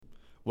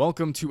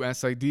Welcome to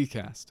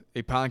CoSIDA,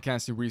 a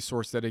podcasting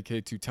resource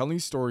dedicated to telling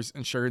stories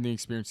and sharing the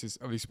experiences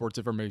of the sports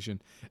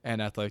information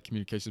and athletic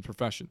communications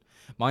profession.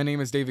 My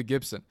name is David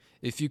Gibson.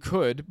 If you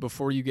could,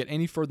 before you get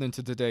any further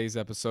into today's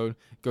episode,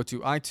 go to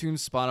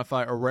iTunes,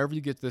 Spotify, or wherever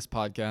you get this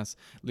podcast,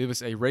 leave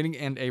us a rating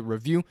and a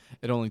review.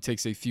 It only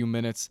takes a few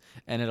minutes,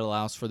 and it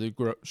allows for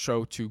the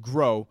show to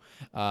grow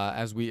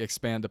as we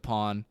expand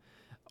upon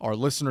our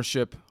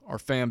listenership, our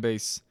fan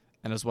base,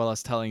 and as well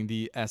as telling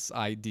the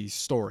SID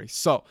story.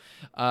 So,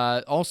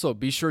 also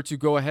be sure to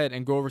go ahead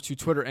and go over to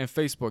Twitter and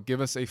Facebook. Give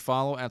us a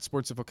follow at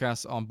Sports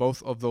Infocast on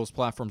both of those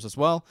platforms as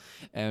well.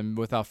 And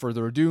without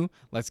further ado,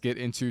 let's get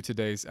into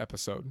today's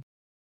episode.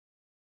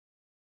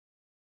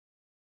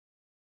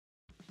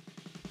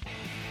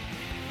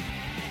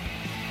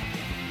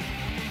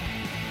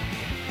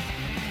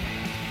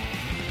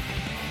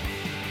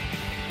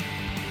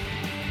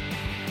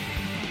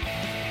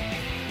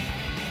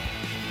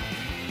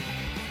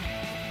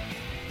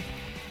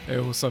 Hey,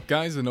 what's up,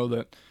 guys? I know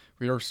that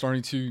we are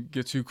starting to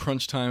get to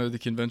crunch time of the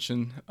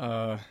convention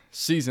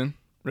season,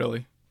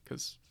 really,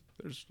 because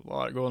there's a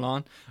lot going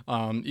on.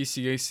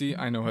 ECAC,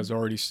 I know, has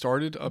already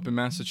started up in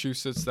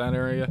Massachusetts, that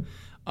area.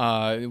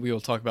 We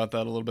will talk about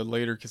that a little bit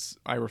later because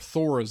Ira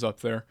Thor is up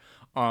there.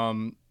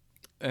 And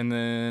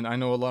then I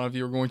know a lot of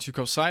you are going to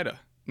CoSIDA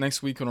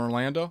next week in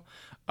Orlando.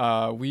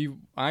 I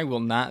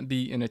will not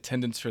be in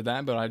attendance for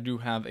that, but I do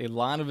have a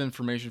lot of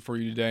information for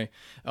you today.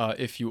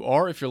 If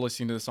you're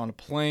listening to this on a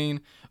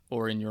plane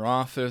or in your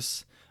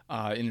office,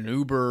 in an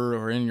Uber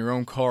or in your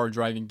own car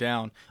driving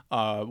down,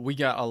 we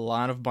got a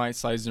lot of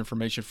bite-sized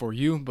information for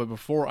you. But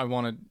before I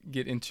want to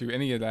get into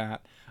any of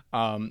that,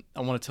 I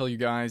want to tell you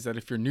guys that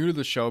if you're new to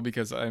the show,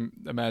 because I'm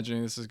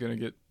imagining this is going to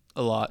get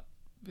a lot,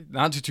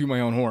 not to toot my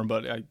own horn,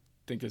 but I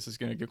think this is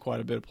going to get quite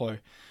a bit of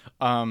play.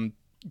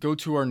 Go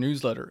to our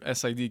newsletter,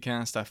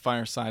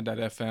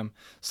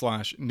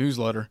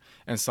 sidcast.fireside.fm/newsletter,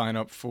 and sign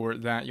up for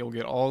that. You'll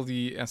get all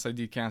the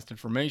SIDcast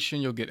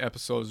information. You'll get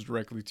episodes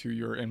directly to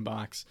your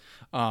inbox.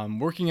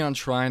 Working on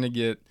trying to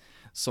get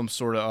some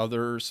sort of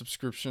other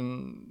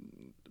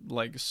subscription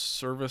like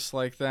service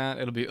like that.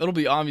 It'll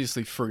be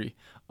obviously free.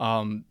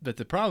 But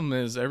the problem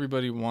is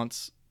everybody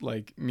wants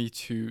like me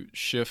to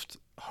shift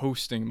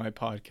hosting my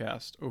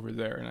podcast over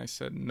there, and I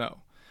said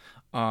no.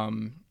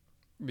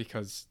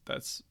 Because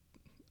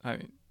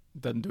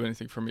doesn't do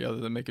anything for me other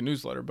than make a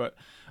newsletter. But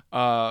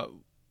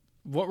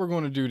what we're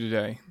going to do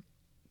today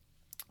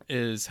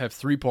is have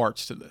three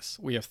parts to this.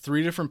 We have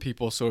three different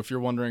people. So if you're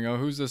wondering, oh,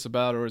 who's this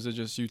about, or is it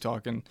just you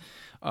talking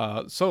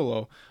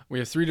solo? We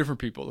have three different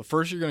people. The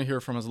first you're going to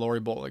hear from is Lori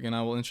Bollig, and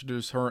I will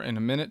introduce her in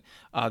a minute.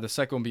 The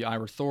second will be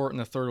Ira Thor, and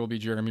the third will be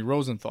Jeremy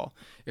Rosenthal.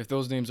 If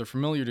those names are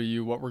familiar to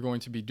you, what we're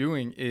going to be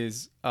doing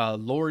is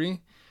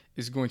Lori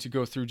is going to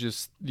go through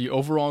just the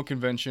overall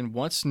convention,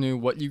 what's new,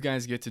 what you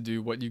guys get to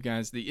do,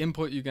 the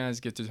input you guys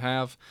get to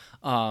have.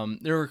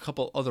 There are a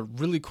couple other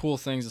really cool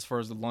things as far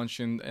as the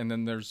luncheon, and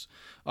then there's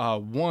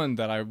one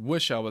that I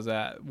wish I was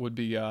at, would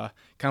be kind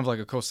of like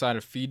a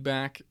CoSIDA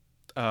feedback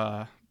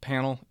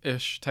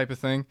panel-ish type of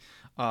thing.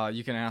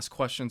 You can ask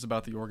questions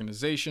about the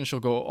organization. She'll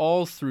go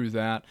all through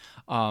that.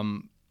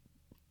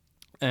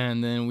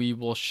 And then we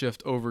will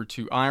shift over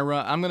to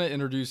Ira. I'm going to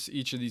introduce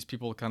each of these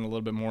people kind of a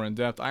little bit more in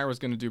depth. Ira's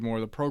going to do more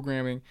of the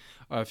programming.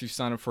 If you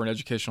sign up for an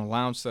educational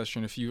lounge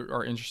session, if you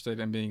are interested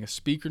in being a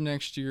speaker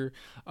next year,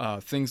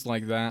 things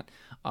like that,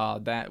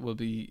 that will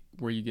be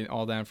where you get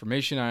all that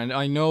information. And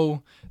I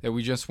know that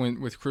we just went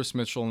with Chris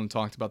Mitchell and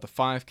talked about the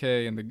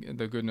 5K and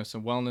the Goodness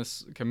and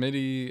Wellness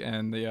Committee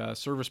and the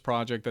service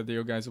project that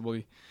the guys will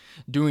be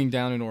doing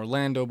down in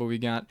Orlando, but we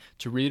got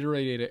to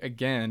reiterate it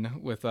again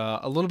with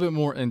a little bit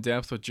more in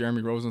depth with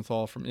Jeremy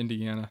Rosenthal from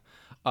Indiana.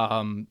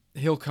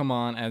 He'll come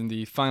on in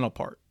the final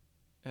part,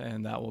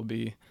 and that will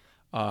be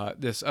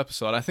this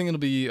episode. I think it'll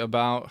be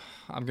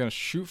I'm going to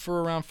shoot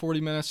for around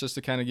 40 minutes just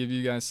to kind of give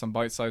you guys some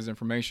bite-sized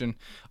information.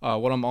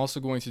 What I'm also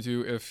going to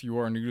do, if you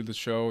are new to the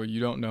show or you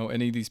don't know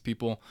any of these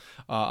people,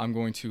 I'm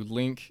going to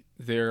link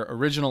their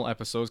original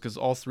episodes, because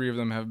all three of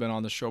them have been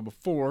on the show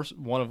before,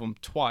 one of them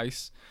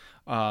twice,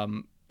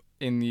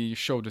 in the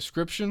show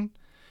description.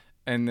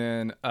 And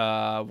then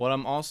what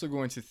I'm also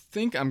going to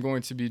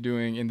be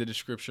doing in the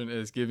description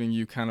is giving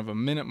you kind of a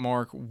minute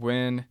mark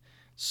when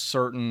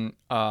certain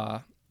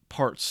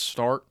parts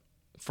start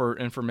for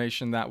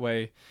information. That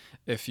way,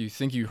 if you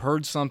think you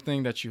heard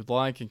something that you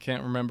like and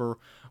can't remember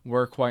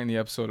where quite in the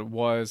episode it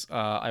was,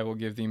 I will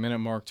give the minute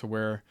mark to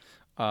where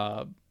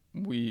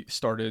we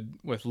started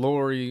with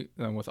Lori,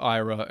 then with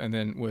Ira, and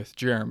then with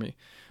Jeremy.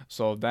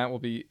 So that will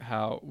be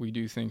how we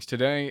do things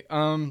today.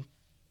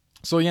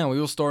 So yeah, we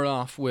will start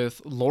off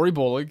with Lori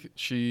Bollig.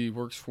 She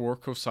works for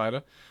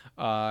CoSIDA,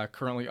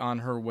 currently on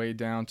her way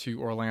down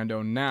to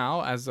Orlando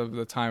now, as of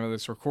the time of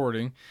this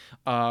recording.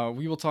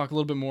 We will talk a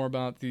little bit more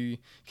about the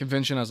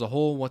convention as a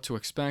whole, what to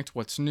expect,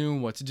 what's new,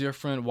 what's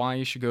different, why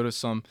you should go to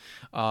some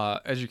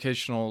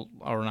educational,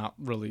 or not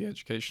really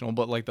educational,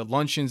 but like the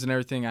luncheons and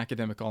everything,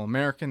 Academic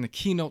All-American, the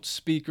keynote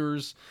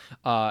speakers,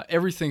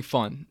 everything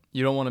fun.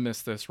 You don't want to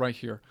miss this right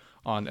here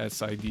on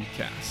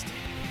SIDcast.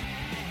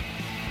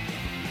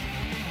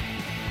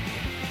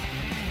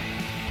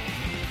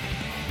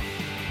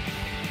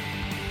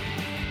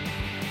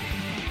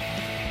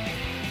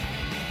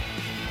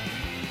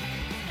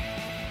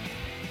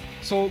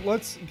 So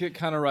let's get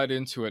kind of right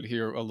into it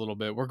here a little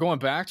bit. We're going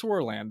back to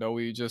Orlando.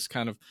 We just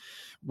kind of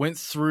went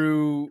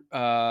through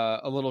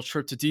a little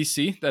trip to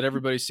DC that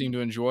everybody seemed to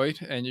enjoy,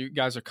 and you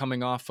guys are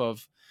coming off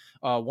of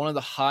one of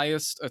the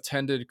highest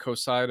attended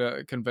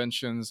CoSIDA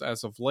conventions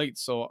as of late.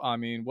 So, I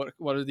mean,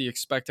 what are the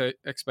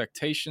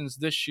expectations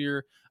this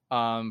year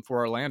for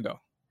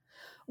Orlando?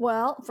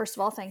 Well, first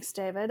of all, thanks,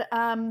 David.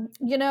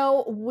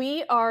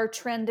 We are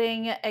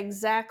trending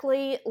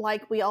exactly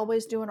like we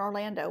always do in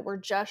Orlando. We're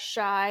just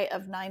shy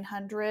of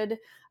 900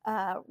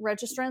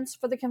 registrants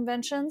for the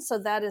convention. So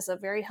that is a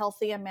very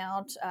healthy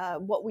amount.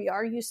 What we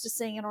are used to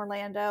seeing in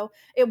Orlando.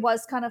 It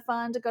was kind of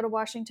fun to go to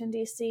Washington,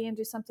 D.C. and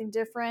do something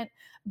different.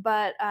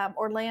 But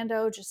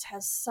Orlando just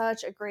has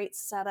such a great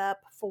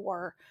setup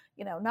for,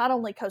 not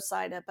only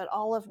CoSIDA, but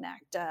all of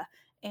NACDA,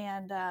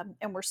 and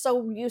we're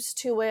so used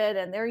to it,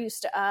 and they're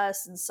used to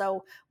us, and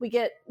so we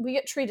get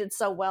treated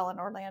so well in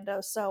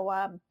Orlando. So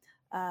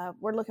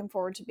we're looking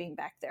forward to being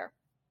back there.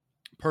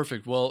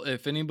 Perfect. Well,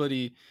 if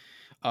anybody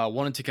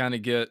wanted to kind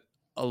of get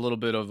a little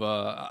bit of,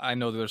 I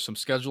know there's some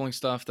scheduling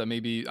stuff that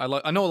maybe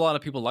I know a lot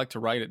of people like to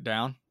write it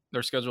down.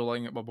 They're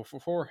scheduling it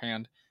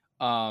beforehand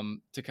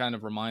to kind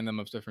of remind them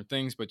of different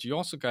things. But you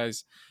also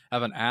guys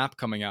have an app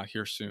coming out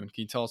here soon.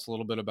 Can you tell us a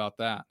little bit about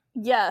that?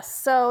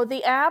 Yes. So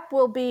the app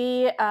will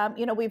be,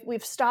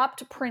 we've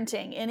stopped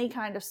printing any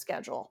kind of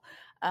schedule.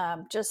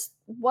 Just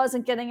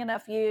wasn't getting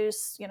enough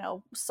use.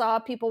 Saw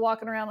people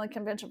walking around the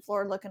convention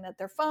floor looking at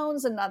their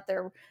phones and not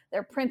their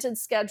printed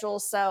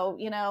schedules. So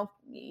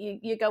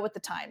you go with the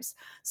times.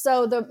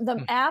 So the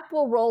Hmm. app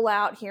will roll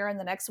out here in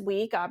the next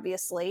week,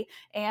 obviously,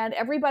 and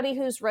everybody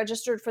who's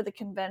registered for the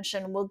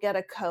convention will get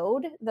a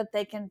code that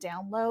they can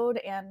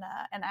download and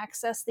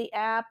access the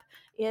app.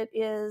 It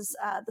is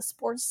the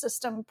Sports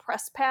System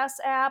Press Pass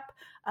app.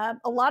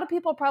 A lot of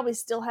people probably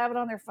still have it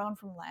on their phone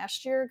from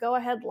last year. Go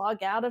ahead,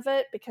 log out of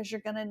it, because you're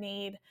going to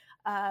need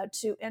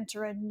to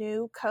enter a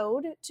new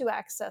code to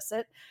access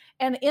it.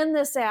 And in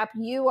this app,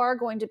 you are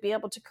going to be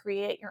able to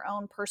create your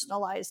own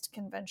personalized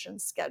convention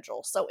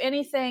schedule. So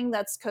anything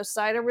that's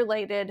CoSIDA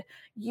related,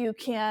 you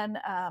can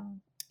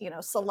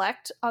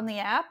select on the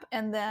app,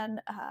 and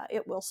then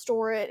it will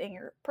store it in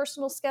your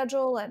personal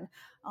schedule. And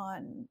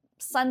on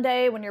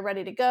Sunday, when you're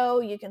ready to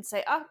go, you can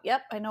say, oh,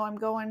 yep, I know I'm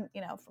going,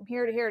 from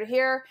here to here to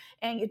here.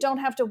 And you don't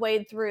have to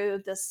wade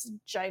through this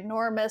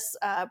ginormous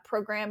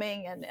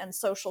programming and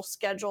social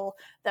schedule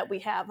that we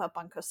have up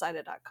on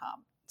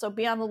CoSIDA.com. So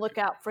be on the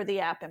lookout for the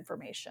app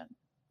information.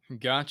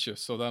 Gotcha.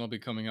 So that'll be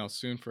coming out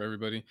soon for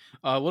everybody.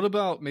 What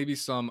about maybe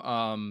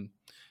some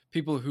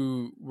people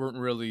who weren't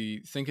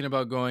really thinking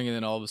about going and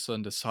then all of a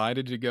sudden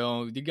decided to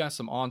go? You got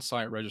some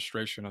on-site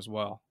registration as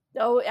well.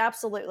 Oh,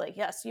 absolutely.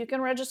 Yes, you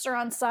can register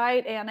on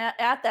site, and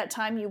at that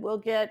time, you will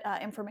get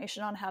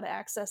information on how to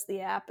access the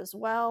app as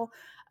well.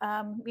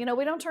 We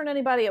don't turn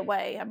anybody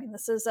away. I mean,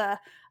 this is a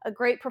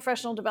great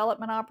professional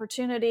development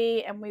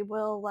opportunity, and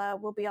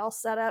we'll be all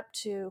set up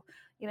to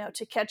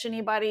catch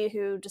anybody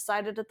who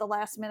decided at the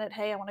last minute,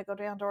 hey, I want to go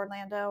down to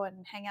Orlando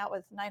and hang out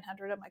with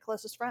 900 of my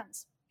closest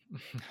friends.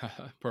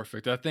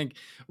 Perfect. I think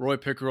Roy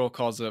Pickerel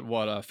calls it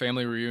what, a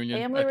family reunion,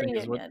 Family I think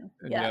is what, reunion.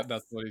 yeah,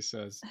 that's Yes. what he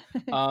says.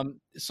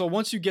 So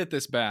once you get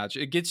this badge,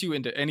 it gets you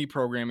into any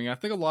programming. I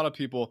think a lot of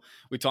people,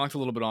 we talked a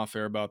little bit off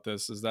air about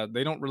this, is that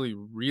they don't really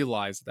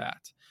realize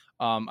that.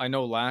 I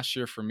know last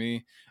year for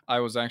me, I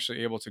was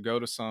actually able to go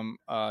to some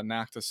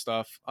NACTA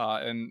stuff,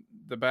 and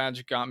the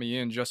badge got me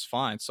in just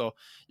fine. So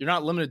you're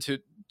not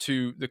limited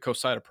to the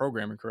COSIDA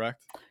programming,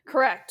 correct?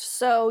 Correct.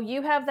 So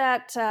you have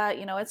that,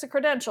 it's a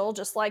credential,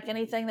 just like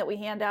anything that we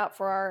hand out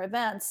for our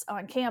events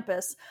on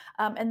campus,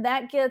 and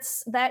that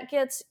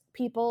gets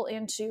people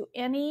into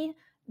any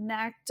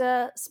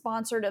NACTA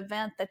sponsored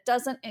event that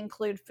doesn't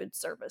include food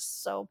service.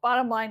 So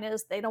bottom line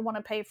is, they don't want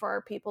to pay for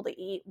our people to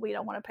eat. We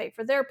don't want to pay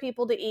for their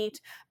people to eat,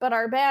 but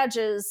our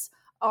badges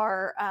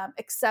are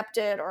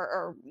accepted,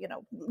 or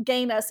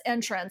gain us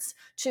entrance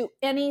to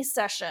any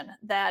session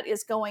that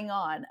is going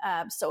on.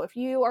 So if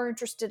you are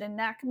interested in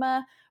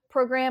NACMA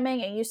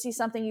programming and you see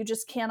something you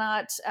just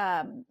cannot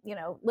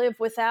live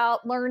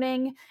without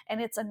learning, and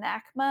it's a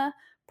NACMA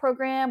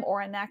program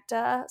or a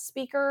NACTA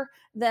speaker,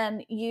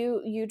 then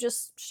you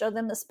just show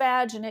them this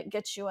badge and it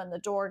gets you in the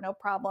door, no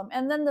problem.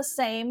 And then the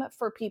same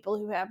for people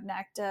who have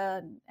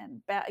NACTA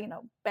and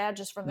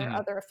badges from their Mhm.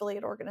 other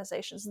affiliate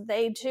organizations.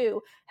 They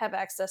too have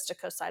access to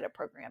CoSIDA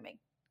programming.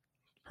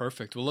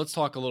 Perfect. Well, let's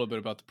talk a little bit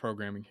about the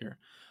programming here.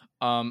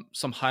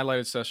 Some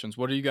highlighted sessions.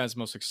 What are you guys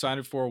most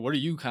excited for? What are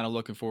you kind of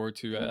looking forward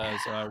to as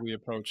Yeah. we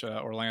approach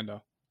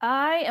Orlando?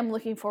 I am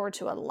looking forward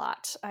to a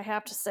lot, I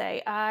have to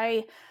say.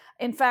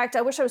 In fact,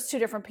 I wish I was two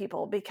different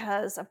people,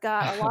 because I've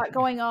got a lot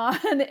going on,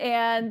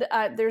 and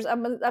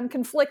I'm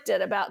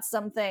conflicted about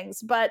some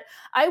things. But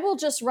I will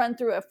just run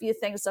through a few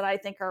things that I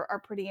think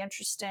are pretty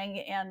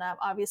interesting. And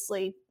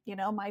obviously,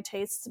 my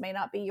tastes may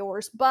not be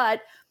yours,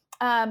 but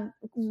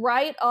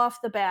right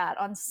off the bat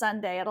on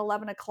Sunday at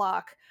 11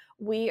 o'clock,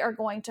 we are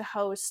going to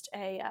host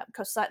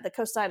the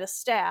CoSIDA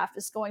staff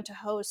is going to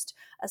host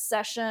a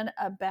session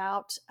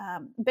about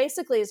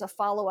basically as a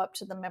follow-up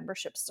to the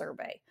membership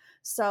survey.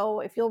 So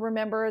if you'll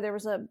remember, there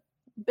was a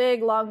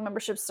big, long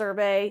membership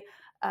survey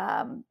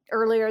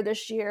earlier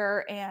this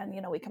year, and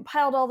we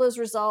compiled all those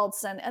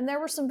results, and there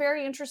were some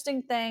very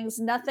interesting things.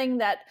 Nothing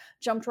that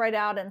jumped right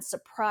out and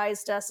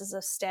surprised us as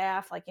a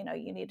staff, like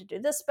you need to do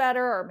this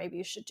better, or maybe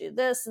you should do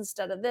this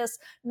instead of this.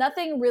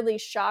 Nothing really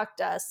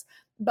shocked us,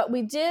 but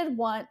we did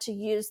want to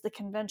use the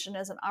convention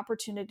as an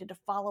opportunity to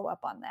follow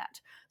up on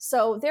that.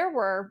 So there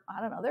were, I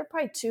don't know, there were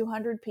probably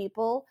 200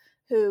 people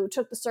who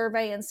took the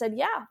survey and said,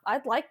 yeah,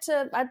 I'd like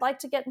to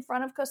get in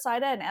front of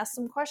CoSIDA and ask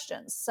some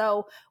questions.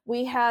 So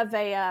we have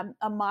a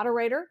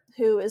moderator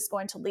who is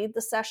going to lead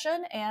the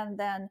session, and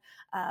then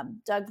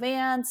Doug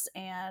Vance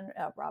and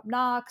Rob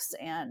Knox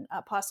and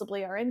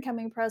possibly our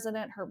incoming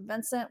president, Herb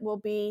Vincent, will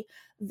be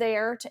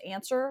there to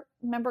answer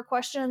member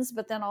questions,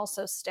 but then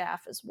also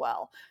staff as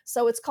well.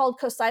 So it's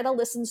called CoSIDA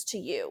Listens to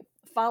You,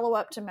 follow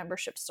up to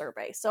membership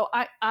survey. So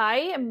I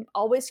am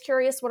always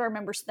curious what our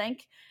members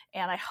think,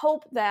 and I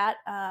hope that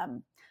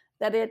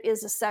that it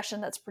is a session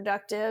that's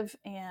productive,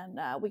 and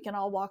we can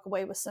all walk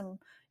away with some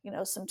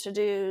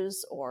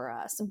to-dos,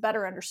 or some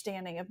better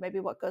understanding of maybe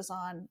what goes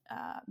on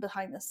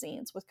behind the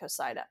scenes with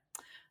CoSIDA.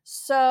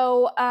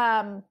 So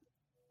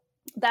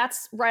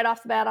that's right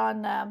off the bat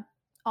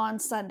on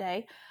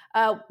Sunday.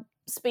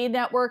 Speed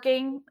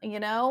networking,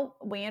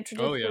 we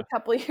introduced it a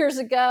couple of years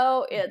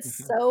ago.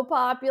 It's so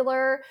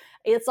popular.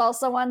 It's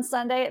also on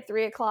Sunday at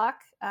 3:00.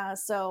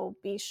 So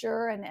be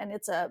sure, and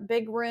it's a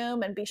big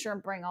room, and be sure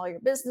and bring all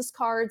your business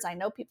cards. I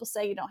know people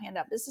say you don't hand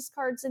out business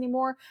cards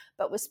anymore,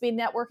 but with speed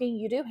networking,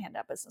 you do hand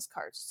out business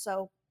cards.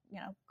 So,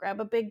 grab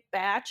a big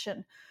batch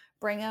and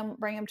bring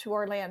them to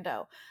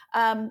Orlando.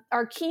 Our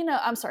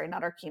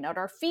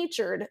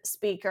featured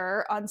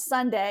speaker on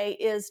Sunday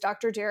is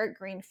Dr. Derek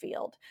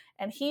Greenfield,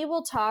 and he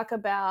will talk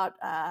about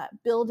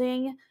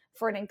building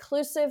for an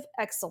inclusive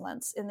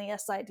excellence in the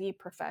SID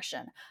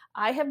profession.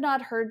 I have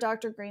not heard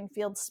Dr.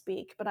 Greenfield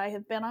speak, but I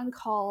have been on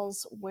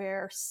calls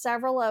where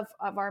several of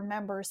our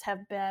members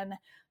have been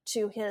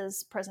to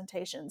his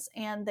presentations,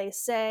 and they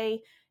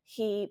say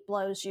he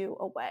blows you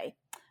away.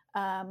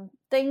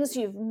 Things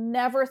you've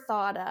never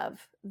thought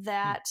of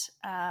that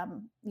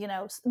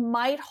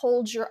might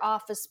hold your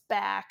office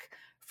back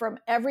from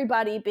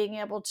everybody being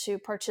able to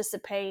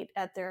participate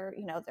at their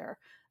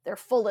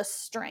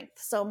fullest strength.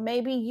 So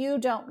maybe you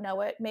don't know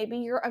it, maybe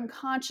you're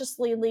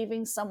unconsciously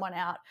leaving someone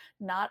out,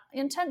 not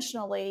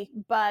intentionally,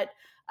 but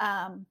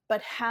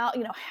how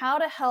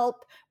to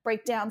help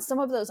break down some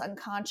of those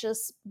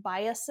unconscious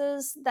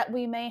biases that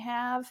we may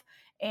have,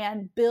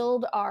 and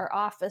build our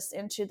office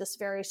into this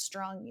very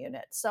strong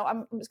unit. So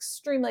I'm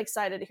extremely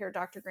excited to hear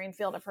Dr.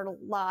 Greenfield. I've heard a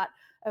lot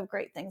of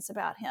great things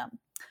about him.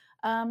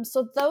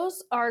 So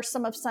those are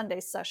some of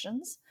Sunday's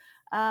sessions.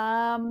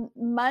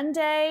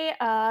 Monday,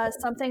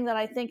 something that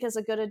I think is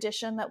a good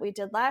addition that we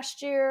did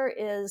last year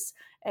is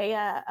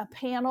a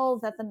panel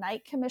that the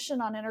Knight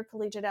Commission on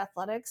Intercollegiate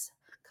Athletics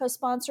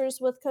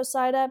co-sponsors with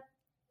CoSIDA.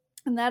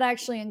 And that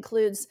actually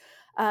includes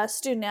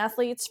student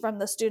athletes from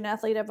the Student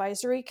Athlete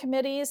Advisory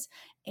Committees,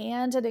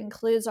 and it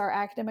includes our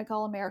Academic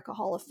All-America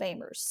Hall of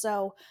Famers.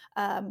 So,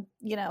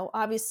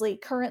 obviously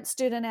current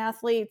student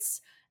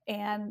athletes,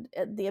 and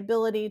the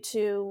ability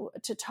to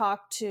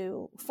talk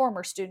to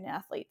former student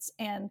athletes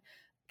and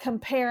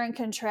compare and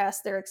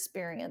contrast their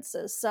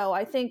experiences. So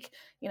I think,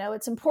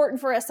 it's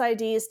important for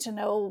SIDs to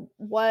know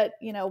what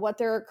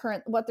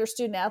their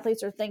student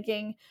athletes are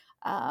thinking.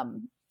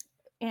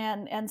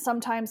 And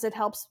sometimes it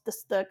helps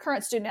the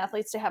current student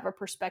athletes to have a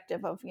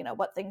perspective of,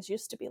 what things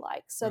used to be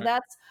like. So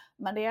That's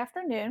Monday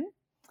afternoon.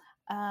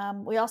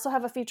 We also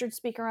have a featured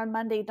speaker on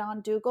Monday,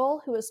 Don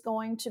Dougal, who is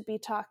going to be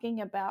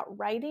talking about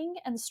writing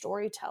and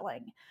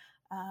storytelling.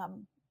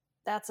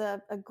 That's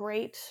a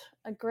great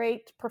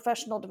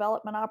professional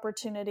development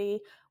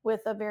opportunity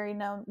with a very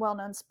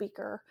well-known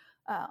speaker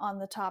on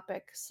the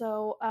topic.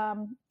 So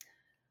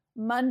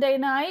Monday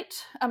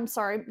night,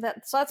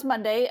 that's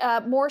Monday.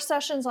 More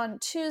sessions on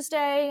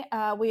Tuesday.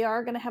 We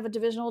are going to have a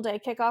divisional day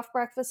kickoff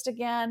breakfast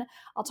again.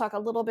 I'll talk a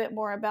little bit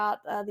more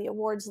about the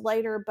awards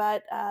later,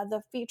 but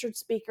the featured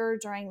speaker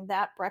during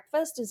that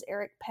breakfast is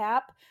Eric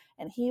Papp,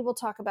 and he will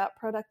talk about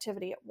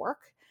productivity at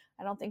work.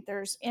 I don't think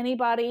there's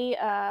anybody,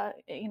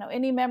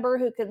 any member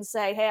who can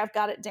say, hey, I've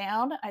got it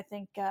down. I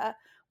think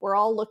we're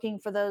all looking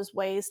for those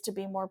ways to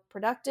be more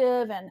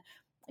productive and,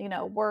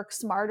 work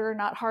smarter,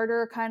 not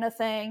harder kind of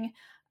thing.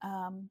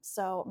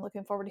 So I'm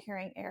looking forward to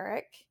hearing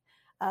Eric.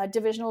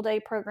 Divisional day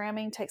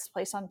programming takes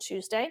place on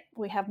Tuesday.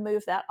 We have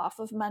moved that off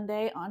of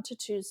Monday onto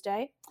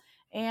Tuesday.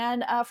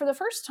 And for the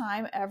first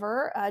time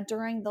ever,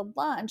 during the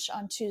lunch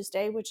on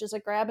Tuesday, which is a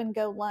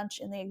grab-and-go lunch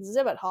in the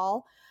exhibit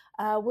hall,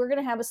 we're going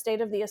to have a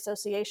State of the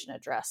Association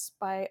address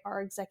by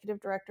our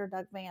Executive Director,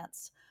 Doug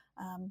Vance.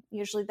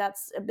 Usually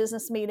that's a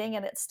business meeting,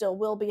 and it still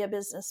will be a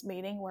business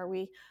meeting where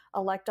we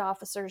elect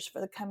officers for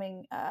the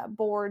coming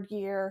board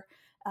year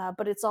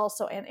but it's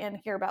also and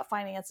hear about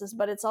finances,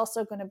 but it's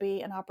also going to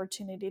be an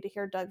opportunity to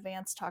hear Doug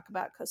Vance talk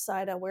about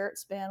CoSIDA, where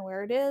it's been,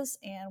 where it is,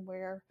 and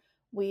where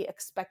we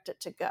expect it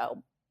to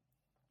go.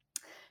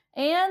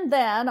 And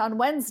then on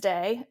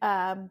Wednesday,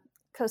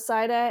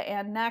 CoSIDA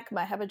and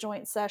NACMA have a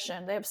joint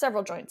session. They have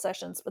several joint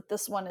sessions, but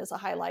this one is a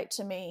highlight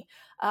to me.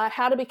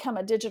 How to become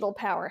a digital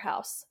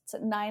powerhouse. It's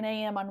at 9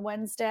 a.m. on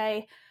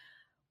Wednesday.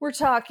 We're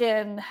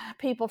talking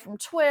people from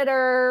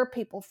Twitter,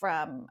 people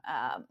from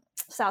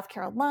South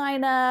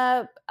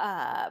Carolina,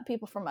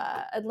 people from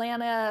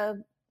Atlanta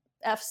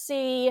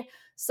FC.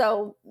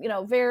 So,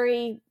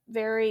 very,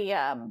 very,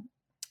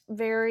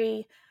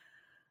 very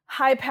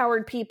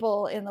high-powered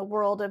people in the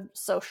world of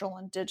social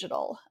and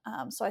digital.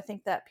 So I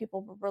think that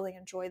people will really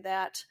enjoy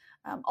that.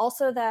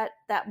 Also, that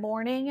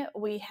morning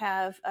we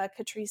have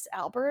Catrice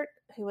Albert,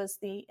 who is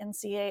the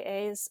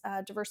NCAA's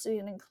Diversity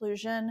and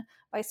Inclusion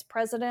Vice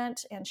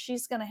President, and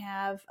she's going to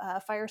have a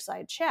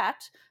fireside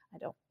chat. I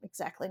don't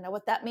exactly know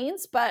what that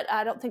means, but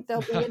I don't think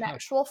there'll be an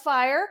actual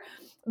fire.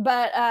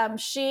 But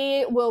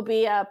she will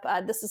be up.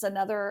 This is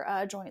another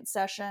joint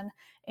session,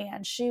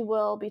 and she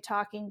will be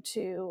talking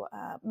to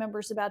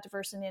members about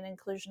diversity and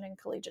inclusion in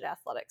collegiate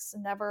athletics.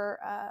 Never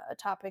a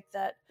topic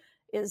that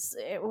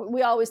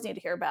we always need to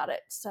hear about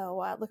it.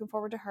 So looking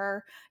forward to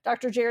her.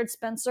 Dr. Jared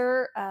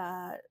Spencer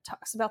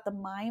talks about the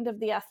mind of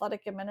the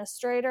athletic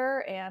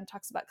administrator and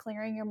talks about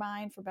clearing your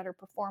mind for better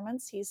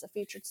performance. He's a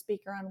featured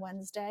speaker on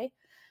Wednesday.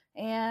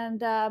 And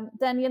then,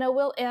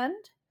 we'll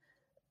end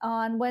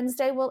on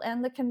Wednesday. We'll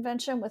end the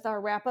convention with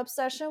our wrap-up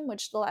session,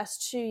 which the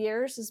last 2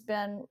 years has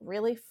been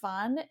really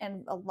fun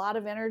and a lot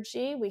of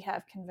energy. We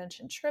have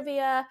convention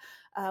trivia.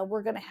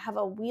 We're going to have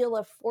a Wheel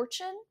of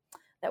Fortune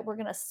that we're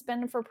going to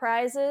spin for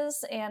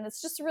prizes. And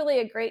it's just really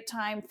a great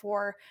time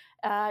for,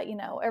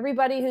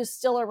 everybody who's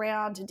still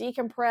around to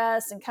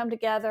decompress and come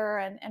together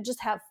and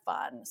just have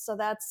fun. So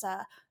that's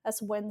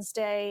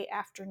Wednesday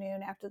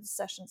afternoon after the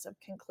sessions have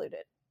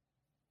concluded.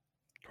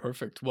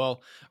 Perfect.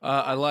 Well,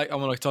 I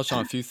want to touch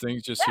on a few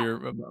things just Yeah.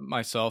 here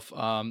myself.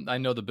 I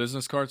know the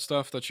business card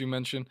stuff that you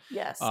mentioned.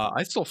 Yes.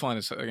 I still find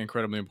this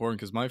incredibly important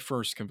because my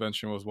first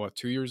convention was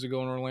 2 years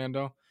ago in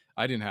Orlando.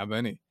 I didn't have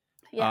any,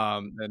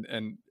 Yeah.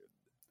 and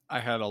I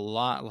had a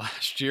lot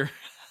last year.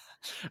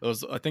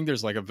 I think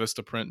there's like a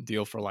Vistaprint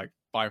deal for like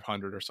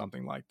 500 or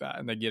something like that,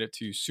 and they get it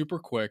to you super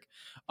quick.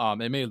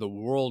 It made the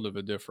world of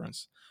a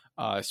difference,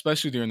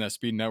 especially during that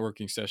speed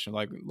networking session.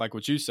 Like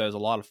what you said is a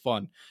lot of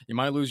fun. You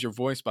might lose your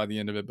voice by the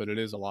end of it, but it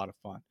is a lot of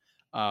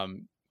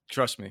fun.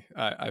 Trust me,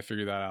 I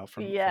figured that out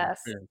from Yes.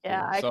 experience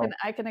Yeah, here. So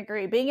I can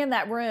agree. Being in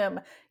that room,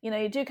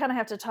 you do kind of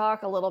have to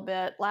talk a little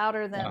bit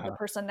louder than the uh,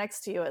 person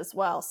next to you as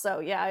well. So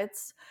yeah,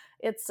 it's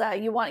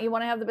you want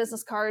to have the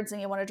business cards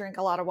and you want to drink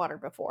a lot of water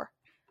before.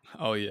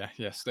 oh yeah,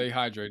 stay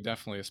hydrated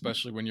definitely,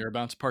 especially when you're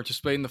about to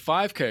participate in the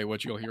 5K,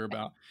 which you'll hear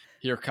about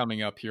here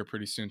coming up here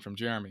pretty soon from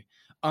Jeremy.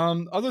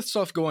 Other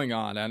stuff going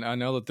on, and I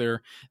know that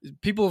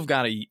people have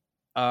got to eat.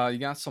 You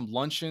got some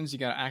luncheons, you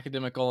got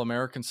academic All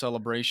American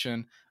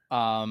celebration,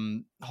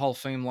 Hall of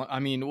Fame. I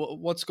mean,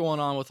 what's going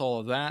on with all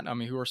of that? I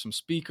mean, who are some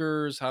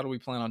speakers? How do we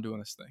plan on doing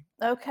this thing?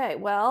 Okay,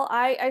 well,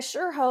 I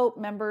sure hope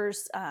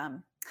members,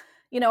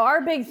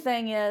 our big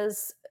thing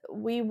is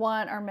we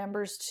want our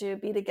members to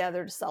be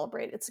together to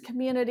celebrate. It's a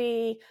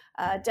community,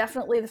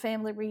 definitely the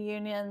family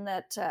reunion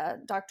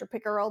that Dr.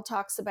 Pickerel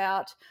talks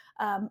about.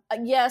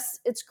 Yes,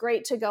 it's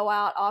great to go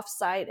out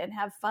offsite and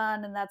have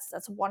fun, and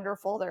that's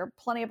wonderful. There are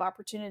plenty of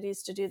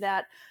opportunities to do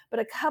that. But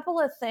a couple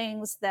of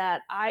things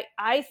that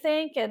I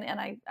think, and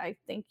I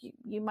think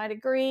you might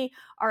agree,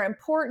 are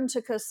important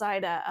to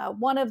CoSIDA.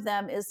 One of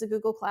them is the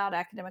Google Cloud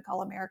Academic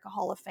All-America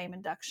Hall of Fame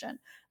induction.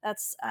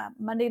 That's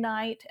Monday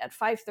night at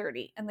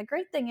 5:30. And the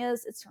great thing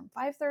is it's from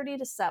 5:30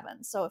 to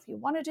 7. So if you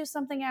want to do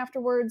something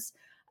afterwards,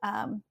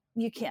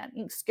 you can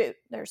scoot.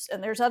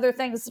 There's other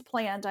things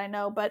planned, I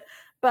know, but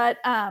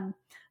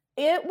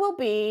it will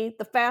be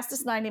the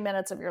fastest 90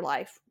 minutes of your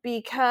life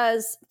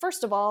because,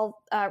 first of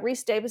all,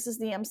 Reese Davis is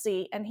the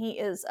MC and he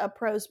is a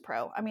pro's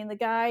pro. I mean, the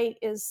guy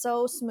is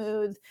so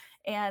smooth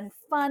and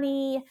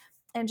funny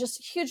and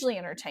just hugely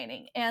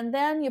entertaining. And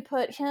then you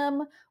put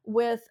him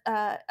with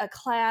a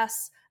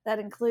class that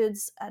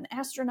includes an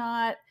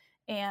astronaut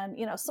and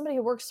somebody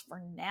who works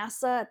for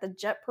NASA at the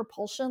Jet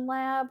Propulsion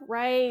Lab,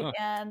 right?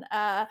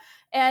 Huh.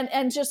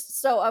 And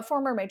just so a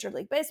former Major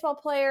League Baseball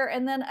player,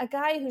 and then a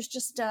guy who's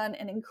just done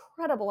an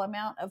incredible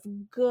amount of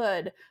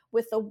good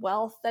with the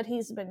wealth that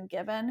he's been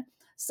given.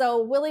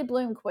 So Willie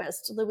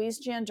Bloomquist,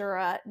 Louise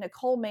Jandura,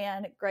 Nicole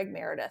Mann, Greg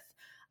Meredith.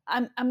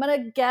 I'm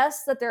going to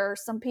guess that there are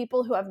some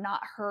people who have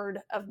not heard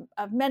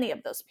of many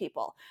of those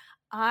people.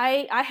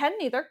 I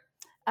hadn't either,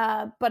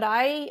 but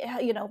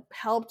I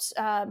helped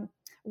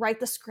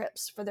write the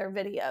scripts for their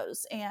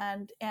videos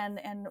and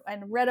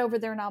read over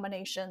their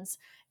nominations,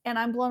 and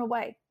I'm blown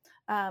away.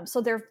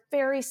 So they're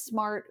very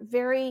smart,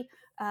 very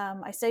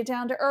I say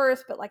down to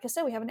earth, but like I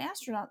said, we have an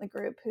astronaut in the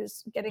group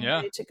who's getting Yeah,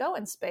 ready to go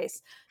in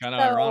space. kind of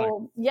ironic.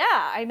 So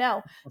yeah, I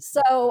know.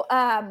 So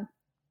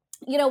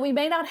we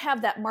may not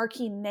have that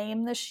marquee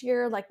name this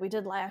year like we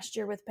did last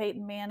year with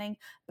Peyton Manning,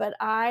 but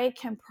I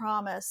can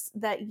promise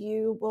that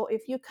you will,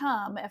 if you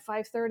come at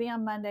 5:30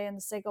 on Monday in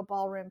the Seiko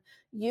Ballroom,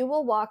 you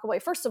will walk away.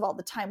 First of all,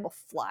 the time will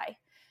fly,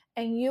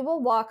 and you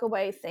will walk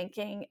away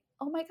thinking,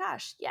 "Oh my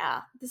gosh,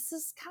 yeah, this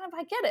is kind of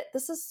I get it.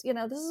 This is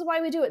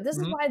why we do it. This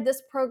is Mhm. why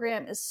this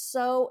program is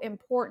so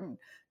important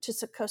to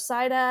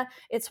CoSIDA.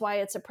 It's why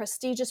it's a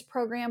prestigious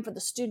program for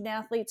the student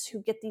athletes who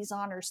get these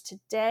honors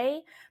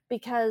today,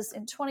 because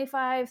in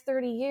 25,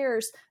 30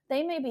 years,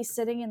 they may be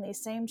sitting in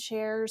these same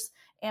chairs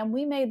and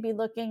we may be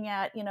looking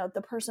at,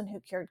 the person who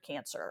cured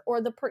cancer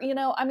or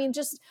I mean,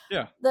 just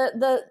Yeah.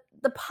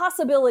 the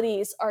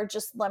possibilities are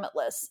just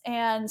limitless.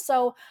 And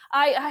so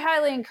I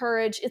highly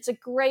encourage. It's a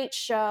great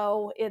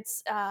show.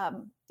 It's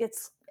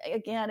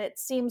again, it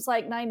seems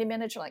like 90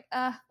 minutes. You're like,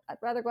 I'd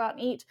rather go out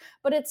and eat,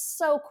 but it's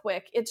so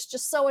quick. It's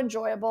just so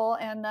enjoyable.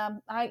 And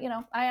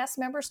I ask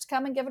members to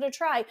come and give it a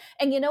try.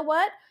 And you know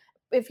what?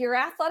 If your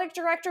athletic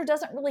director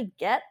doesn't really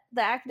get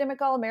the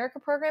Academic All America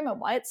program and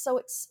why it's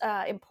so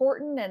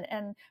important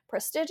and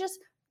prestigious,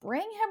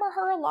 bring him or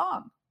her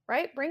along.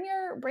 Right? Bring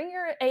your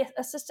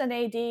assistant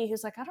AD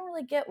who's like, I don't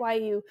really get why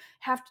you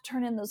have to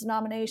turn in those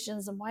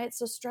nominations and why it's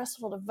so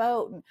stressful to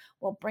vote. And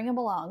well, bring them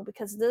along,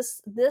 because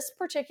this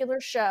particular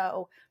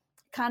show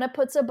kind of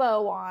puts a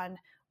bow on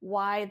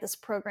why this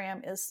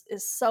program is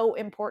so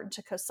important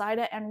to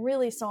CoSIDA and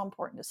really so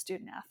important to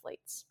student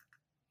athletes.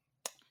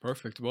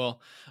 Perfect. Well,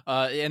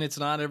 and it's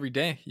not every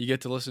day you get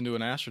to listen to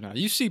an astronaut.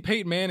 You see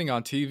Peyton Manning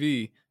on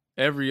TV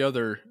every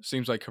other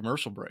seems like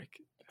commercial break.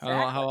 How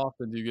Exactly.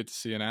 often do you get to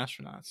see an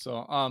astronaut?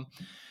 So,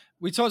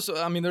 we touched.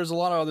 I mean, there's a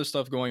lot of other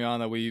stuff going on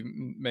that we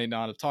may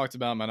not have talked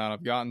about, might not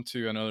have gotten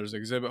to. I know there's an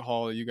exhibit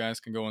hall that you guys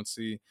can go and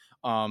see.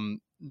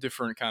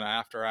 Different kind of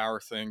after hour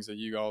things that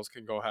you guys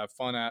can go have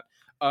fun at.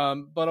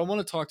 But I want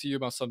to talk to you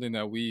about something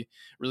that we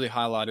really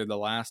highlighted the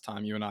last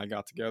time you and I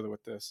got together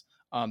with this,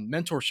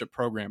 mentorship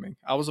programming.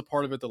 I was a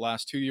part of it the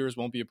last 2 years,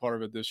 won't be a part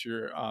of it this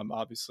year,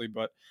 obviously.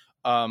 But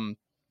um,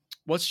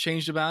 what's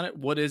changed about it?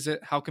 What is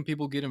it? How can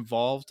people get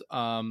involved?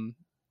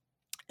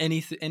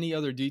 Any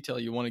other detail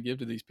you want to give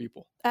to these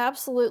people?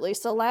 Absolutely.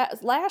 So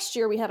last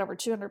year we had over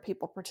 200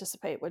 people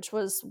participate, which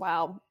was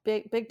wow,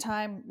 big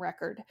time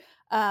record.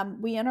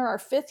 We enter our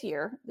fifth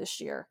year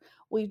this year.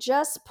 We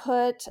just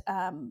put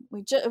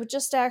we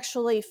just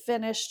actually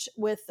finished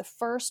with the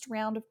first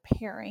round of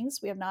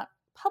pairings. We have not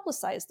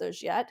publicized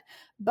those yet,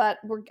 but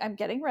I'm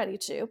getting ready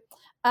to.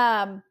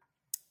 Um,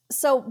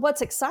 so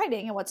what's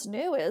exciting and what's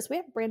new is we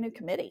have a brand new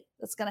committee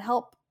that's going to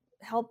help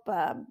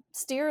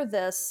steer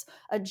this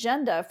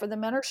agenda for the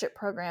mentorship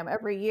program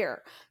every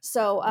year.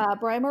 So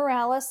Brian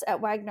Morales at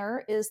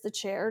Wagner is the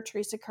chair.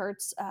 Teresa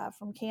Kurtz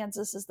from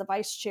Kansas is the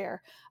vice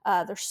chair.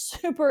 They're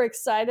super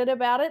excited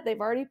about it. They've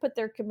already put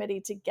their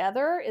committee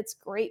together. It's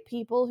great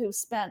people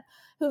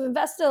who've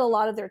invested a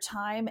lot of their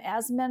time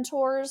as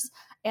mentors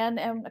and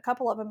a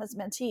couple of them as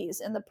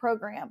mentees in the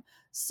program.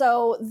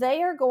 So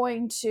they are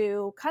going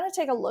to kind of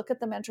take a look at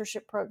the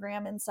mentorship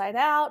program inside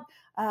out.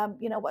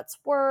 What's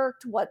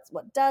worked,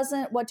 what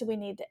doesn't, what do we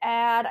need to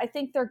add. I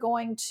think they're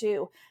going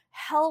to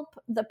help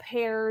the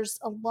pairs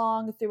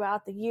along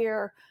throughout the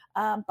year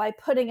by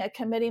putting a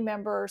committee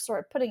member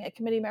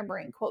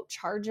in quote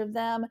charge of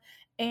them,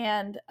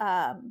 and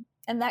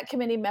that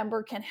committee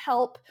member can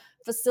help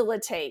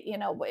facilitate.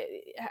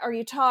 Are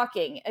you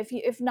talking?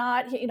 If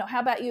not, how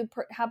about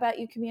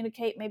you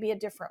communicate maybe a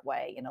different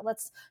way?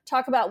 Let's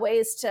talk about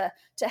ways to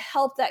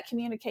help that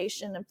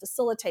communication and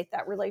facilitate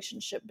that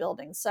relationship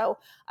building. So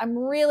I'm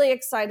really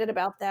excited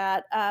about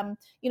that.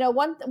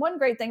 One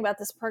great thing about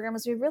this program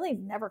is we really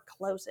never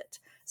close it.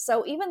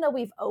 So even though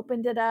we've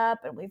opened it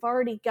up and we've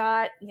already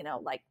got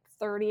like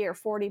 30 or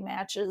 40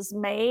 matches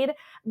made,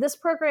 this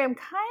program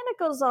kind of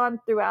goes on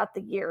throughout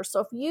the year.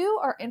 So if you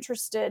are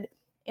interested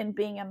in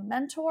being a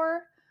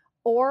mentor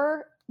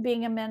or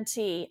being a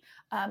mentee,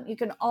 you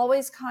can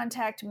always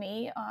contact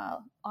me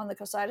on the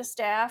CoSIDA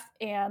staff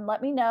and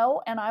let me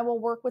know, and I will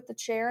work with the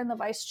chair and the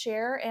vice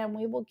chair, and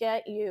we will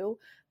get you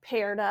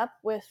paired up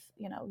with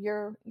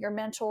your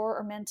mentor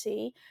or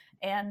mentee.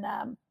 And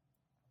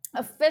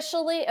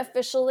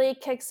officially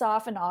kicks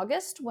off in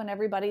August when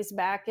everybody's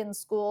back in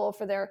school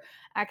for their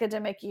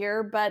academic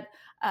year, but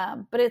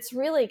it's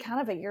really kind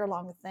of a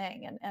year-long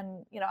thing.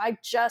 And I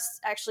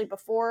just actually,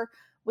 before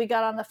we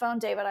got on the phone,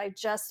 David, I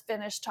just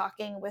finished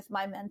talking with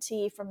my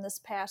mentee from this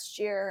past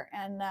year,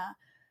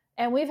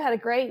 and we've had a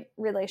great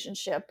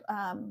relationship.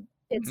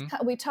 It's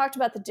Hmm. We talked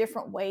about the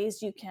different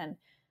ways you can,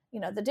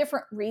 the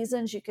different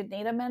reasons you could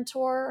need a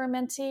mentor or a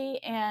mentee.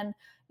 And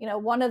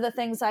one of the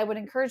things I would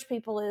encourage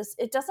people is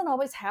it doesn't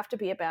always have to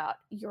be about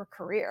your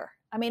career.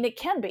 I mean, it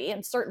can be,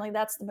 and certainly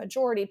that's the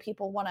majority.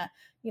 People want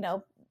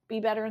to, be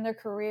better in their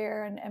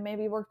career and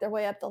maybe work their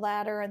way up the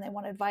ladder, and they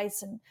want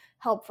advice and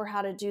help for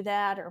how to do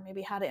that, or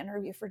maybe how to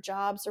interview for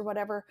jobs or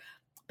whatever.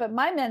 But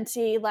my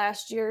mentee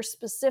last year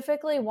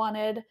specifically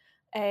wanted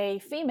a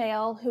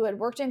female who had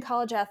worked in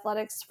college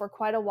athletics for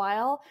quite a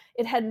while.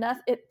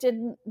 It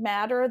didn't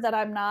matter that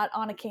I'm not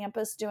on a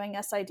campus doing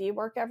SID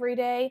work every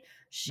day.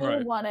 She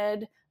Right.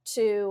 wanted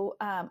to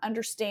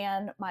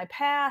understand my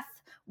path,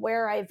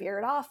 where I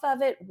veered off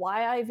of it,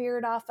 why I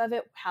veered off of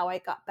it, how I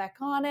got back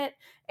on it.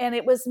 And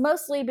it was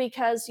mostly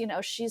because,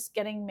 she's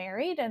getting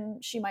married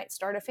and she might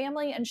start a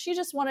family. And she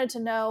just wanted to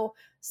know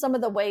some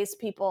of the ways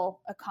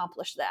people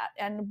accomplish that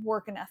and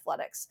work in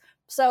athletics.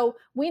 So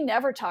we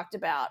never talked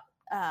about,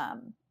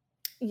 um,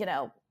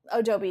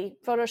 Adobe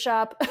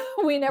Photoshop.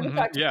 We never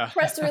talked Yeah. about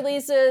press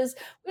releases.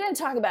 We didn't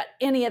talk about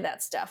any of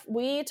that stuff.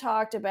 We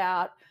talked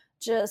about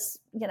just,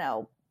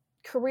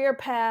 career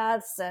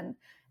paths and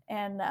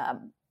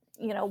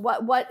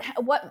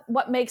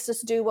what makes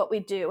us do what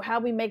we do, how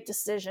we make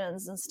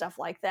decisions and stuff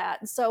like that.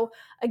 And so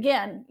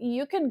again,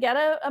 you can get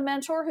a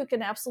mentor who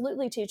can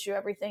absolutely teach you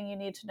everything you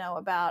need to know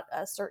about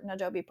a certain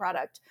Adobe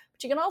product,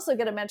 but you can also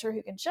get a mentor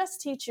who can just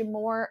teach you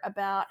more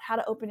about how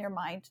to open your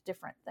mind to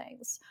different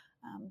things.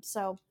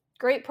 So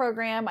great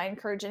program. I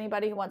encourage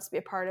anybody who wants to be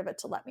a part of it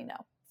to let me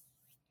know.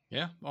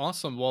 Yeah,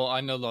 awesome. Well,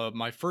 I know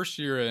my first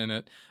year in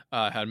it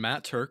had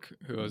Matt Turk,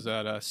 who was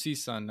at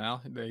CSUN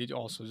now. He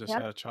also just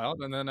had a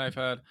child. And then I've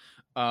had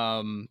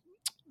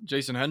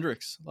Jason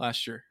Hendricks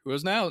last year, who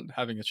is now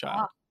having a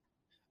child.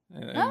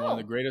 And one of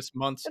the greatest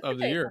months of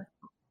the year.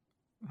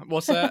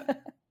 What's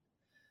that?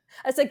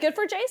 I said, good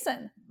for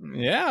Jason.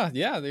 Yeah,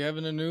 they're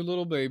having a new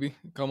little baby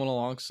coming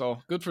along,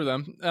 so good for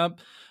them.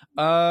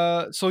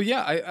 So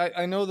yeah,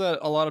 I know that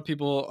a lot of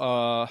people.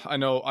 I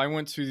know I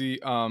went to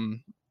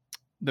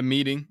the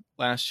meeting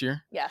last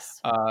year. Yes.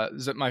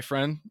 My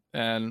friend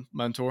and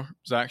mentor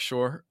Zach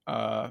Shore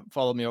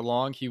followed me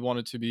along. He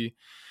wanted to be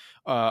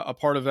a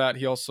part of that.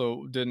 He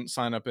also didn't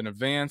sign up in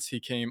advance. He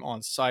came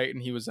on site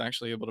and he was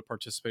actually able to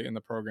participate in the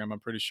program, I'm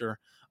pretty sure.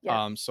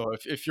 Yes. So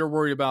if you're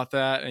worried about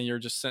that and you're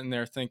just sitting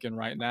there thinking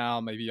right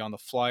now, maybe on the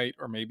flight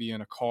or maybe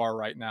in a car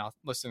right now,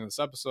 listening to this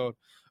episode,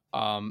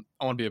 I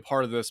want to be a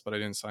part of this, but I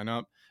didn't sign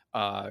up.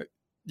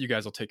 You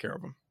guys will take care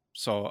of them.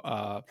 So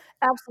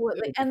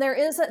absolutely. And there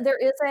is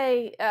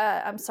a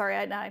I'm sorry,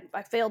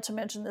 I failed to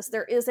mention this.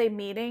 There is a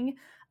meeting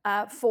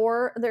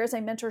there's a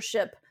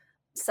mentorship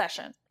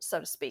session, so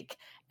to speak,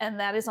 and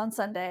that is on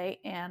Sunday,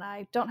 and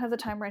I don't have the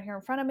time right here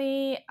in front of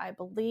me. I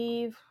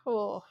believe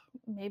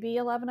maybe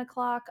 11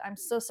 o'clock. I'm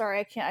so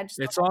sorry,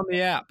 it's on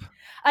the app.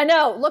 I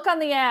know, look on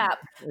the app.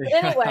 But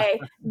anyway,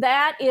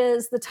 that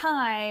is the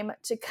time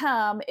to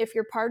come if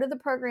you're part of the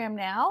program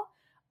now,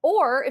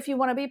 or if you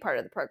want to be part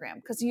of the program,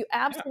 because you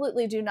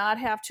absolutely do not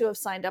have to have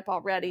signed up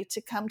already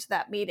to come to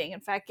that meeting. In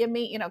fact,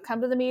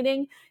 come to the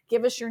meeting,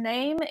 give us your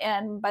name,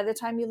 and by the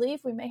time you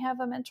leave, we may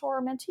have a mentor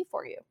or mentee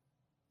for you.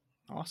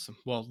 Awesome.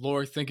 Well,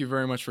 Lori, thank you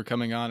very much for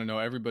coming on. I know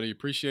everybody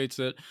appreciates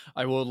it.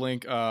 I will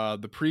link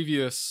the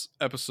previous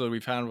episode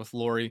we've had with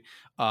Lori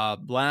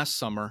last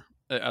summer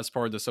as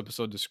part of this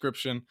episode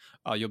description.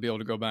 You'll be able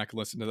to go back and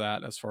listen to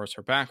that as far as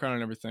her background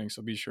and everything.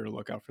 So be sure to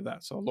look out for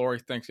that. So Lori,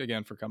 thanks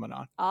again for coming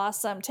on.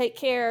 Awesome. Take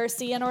care.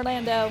 See you in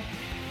Orlando.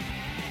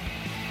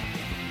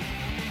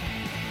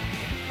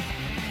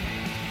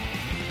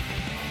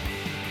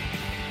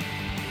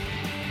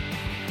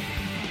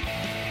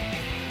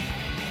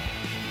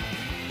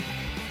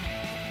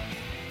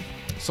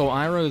 So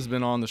Ira has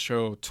been on the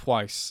show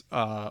twice.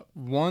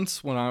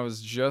 Once when I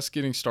was just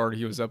getting started,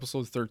 he was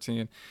episode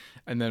 13.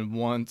 And then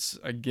once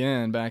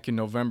again back in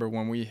November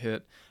when we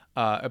hit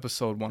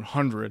episode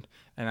 100.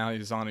 And now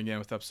he's on again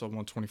with episode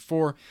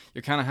 124.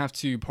 You kind of have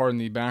to pardon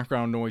the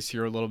background noise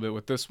here a little bit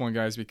with this one,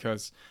 guys,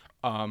 because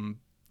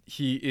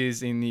he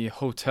is in the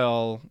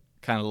hotel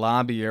kind of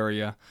lobby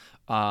area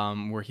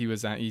where he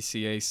was at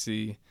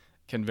ECAC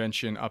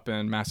convention up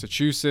in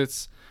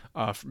Massachusetts.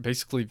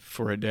 Basically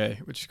for a day,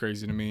 which is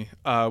crazy to me.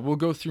 We'll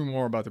go through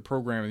more about the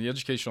program and the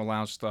educational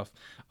lounge stuff.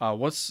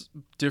 What's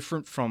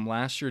different from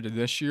last year to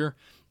this year,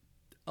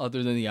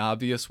 other than the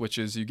obvious, which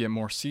is you get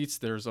more seats.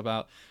 There's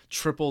about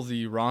triple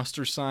the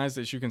roster size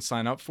that you can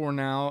sign up for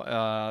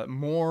now.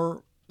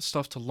 More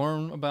stuff to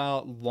learn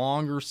about,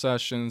 longer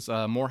sessions,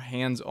 more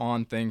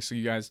hands-on things. So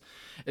you guys,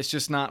 it's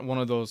just not one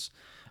of those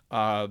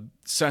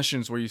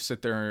sessions where you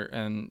sit there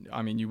and,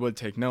 I mean, you would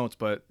take notes,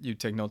 but you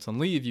take notes and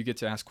leave. You get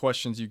to ask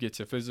questions. You get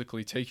to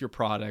physically take your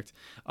product,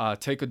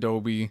 take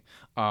Adobe,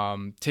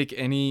 take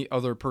any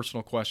other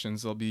personal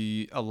questions. There'll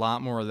be a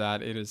lot more of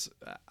that. It is,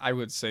 I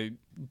would say,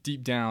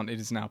 deep down, it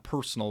is now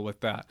personal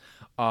with that.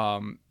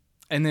 And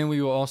then we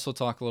will also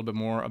talk a little bit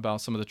more about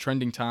some of the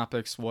trending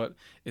topics, what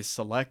is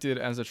selected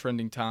as a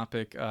trending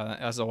topic,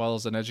 as well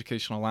as an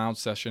educational lounge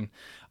session.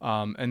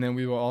 And then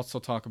we will also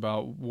talk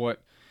about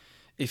what,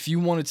 if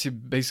you wanted to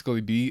basically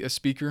be a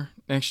speaker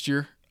next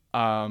year,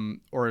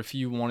 or if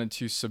you wanted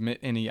to submit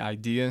any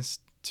ideas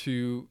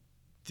to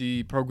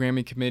the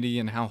programming committee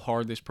and how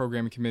hard this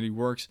programming committee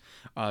works,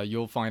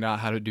 you'll find out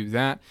how to do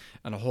that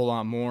and a whole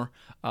lot more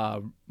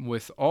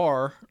with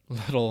our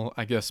little,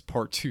 I guess,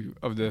 part 2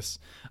 of this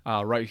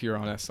right here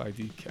on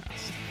SID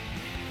Cast.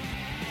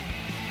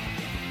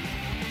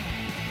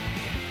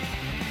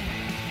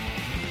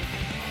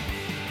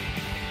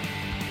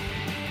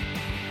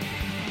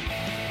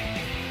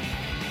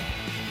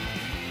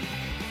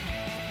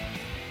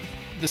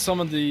 some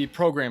of the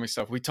programming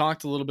stuff. We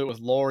talked a little bit with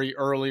Lori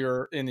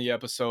earlier in the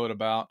episode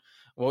about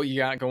what you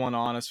got going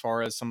on as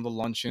far as some of the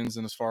luncheons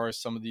and as far as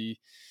some of the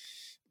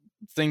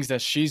things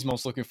that she's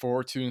most looking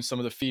forward to and some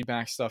of the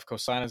feedback stuff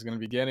CoSIDA is going to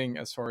be getting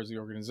as far as the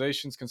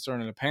organization is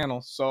concerned in the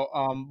panel. So,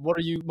 what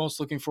are you most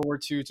looking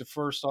forward to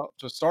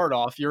start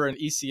off? You're in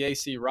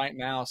ECAC right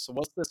now, so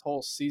what's this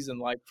whole season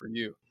like for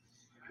you?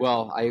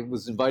 Well, I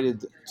was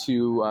invited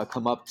to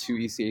come up to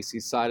ECAC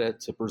CoSIDA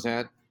to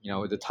present.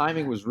 The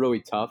timing was really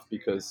tough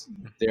because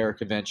their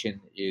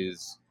convention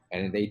is,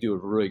 and they do a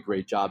really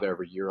great job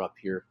every year up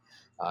here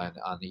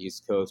on the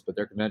East Coast. But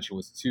their convention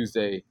was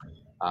Tuesday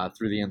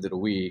through the end of the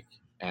week,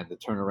 and the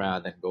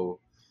turnaround and go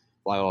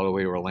fly all the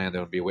way to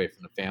Orlando and be away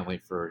from the family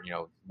for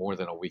more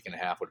than a week and a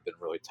half would have been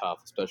really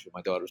tough, especially with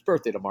my daughter's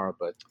birthday tomorrow.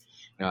 But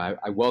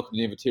I welcome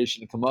the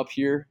invitation to come up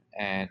here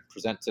and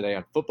present today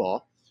on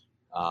football.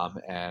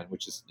 And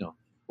which is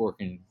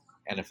working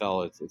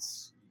NFL,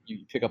 it's you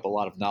pick up a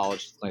lot of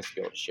knowledge. It's nice to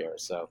be able to share.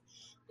 So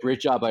great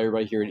job by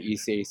everybody here at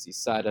ECAC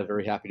CoSIDA.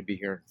 Very happy to be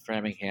here in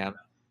Framingham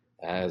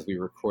as we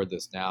record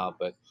this now.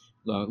 But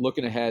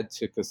looking ahead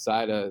to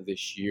CoSIDA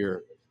this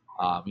year,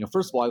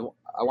 first of all,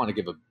 I want to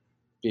give a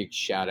big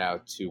shout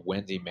out to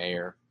Wendy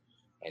Mayer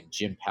and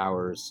Jim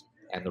Powers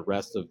and the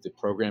rest of the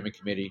programming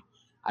committee.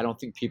 I don't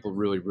think people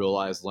really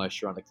realize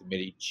unless you're on the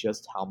committee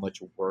just how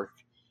much work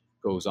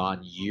goes on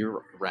year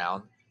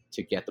round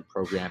to get the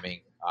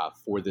programming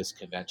for this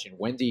convention.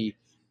 Wendy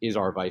is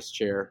our vice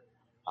chair.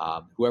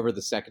 Whoever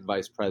the second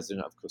vice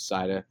president of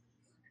CoSIDA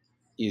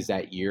is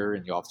that year,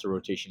 and the officer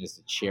rotation is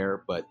the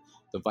chair. But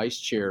the vice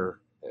chair,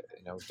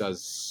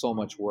 does so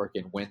much work,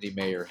 and Wendy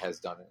Mayer has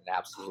done an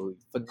absolutely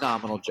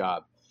phenomenal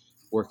job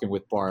working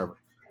with Barb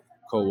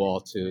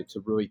Kowal to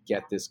really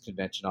get this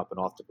convention up and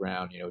off the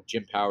ground.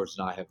 Jim Powers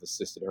and I have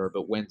assisted her,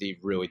 but Wendy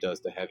really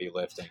does the heavy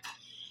lifting.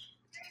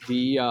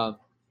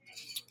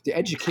 The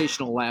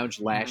educational lounge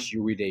last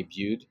year we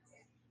debuted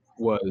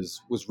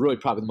was really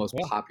probably the most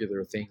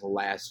popular thing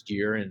last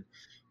year. And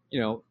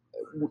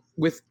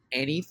with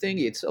anything,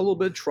 it's a little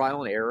bit of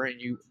trial and error,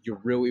 and you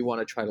really want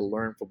to try to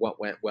learn from what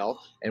went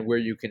well and where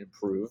you can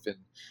improve. And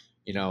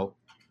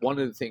one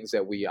of the things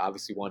that we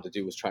obviously wanted to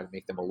do was try to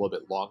make them a little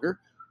bit longer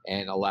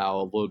and allow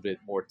a little bit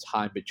more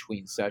time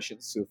between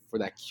sessions, so for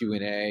that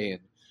Q&A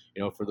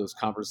and for those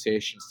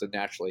conversations to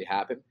naturally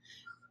happen.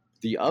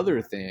 The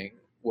other thing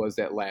was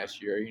that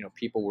last year,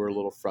 people were a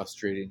little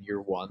frustrated in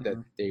year one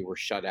that they were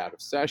shut out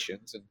of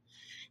sessions. And,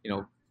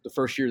 the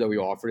first year that we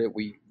offered it,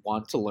 we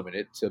wanted to limit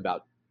it to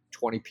about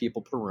 20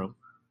 people per room.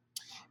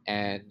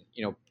 And,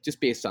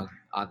 just based on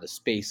the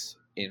space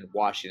in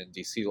Washington,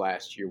 D.C.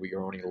 last year, we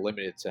were only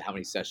limited to how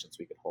many sessions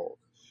we could hold.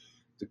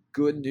 The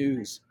good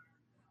news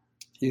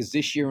is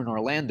this year in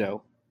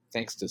Orlando,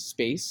 thanks to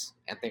space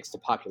and thanks to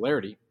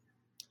popularity,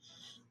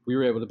 we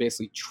were able to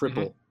basically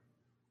triple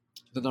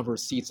the number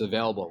of seats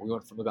available. We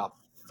went from about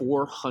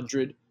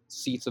 400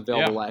 seats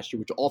available last year,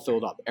 which all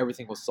filled up.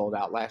 Everything was sold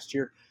out last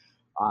year,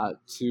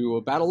 to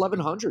about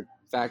 1,100.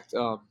 In fact,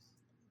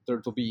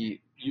 there will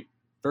be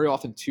very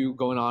often 2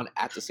 going on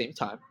at the same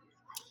time,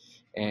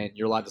 and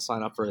you're allowed to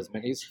sign up for as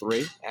many as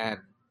 3. And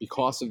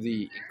because of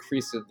the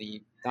increase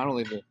in not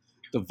only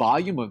the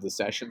volume of the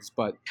sessions,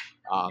 but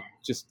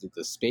just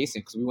the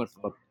spacing, because we went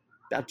from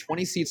about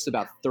 20 seats to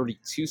about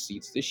 32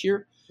 seats this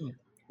year.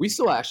 We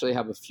still actually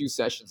have a few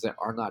sessions that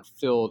are not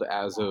filled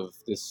as of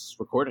this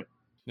recording.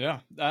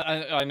 Yeah,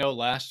 I know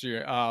last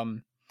year,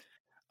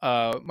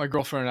 my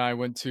girlfriend and I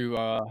went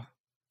to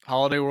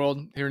Holiday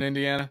World here in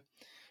Indiana,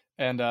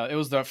 and it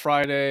was that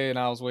Friday, and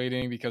I was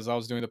waiting because I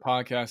was doing the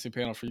podcasting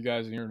panel for you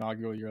guys in your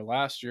inaugural year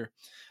last year.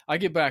 I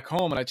get back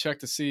home, and I check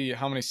to see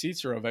how many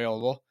seats are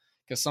available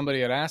because somebody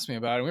had asked me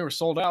about it, and we were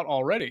sold out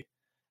already.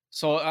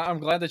 So I'm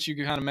glad that you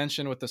kind of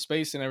mentioned with the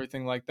space and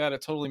everything like that.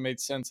 It totally made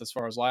sense as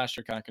far as last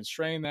year, kind of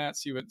constrain that,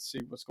 see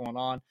what's going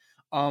on.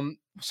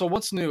 So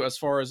what's new as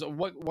far as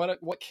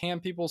what can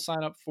people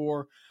sign up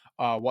for?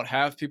 What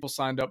have people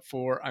signed up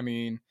for? I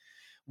mean,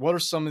 what are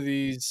some of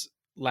these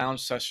lounge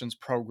sessions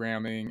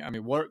programming? I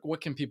mean, what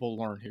can people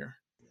learn here?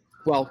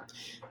 Well,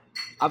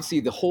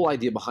 obviously the whole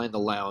idea behind the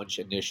lounge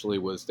initially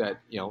was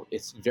that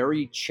it's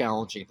very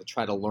challenging to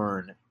try to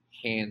learn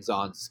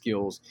hands-on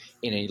skills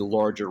in a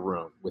larger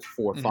room with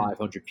 400 or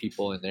 500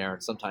 people in there,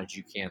 and sometimes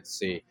you can't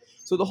see.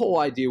 So the whole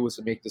idea was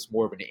to make this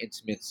more of an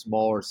intimate,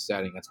 smaller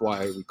setting. That's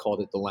why we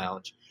called it the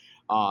lounge,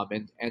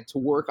 and to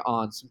work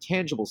on some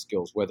tangible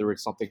skills, whether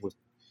it's something with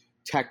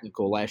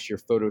technical. Last year,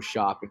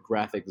 Photoshop and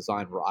graphic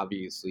design were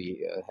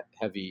obviously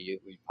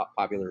heavily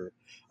popular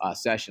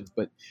sessions,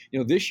 but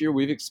this year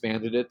we've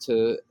expanded it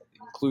to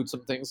include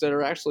some things that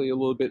are actually a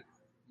little bit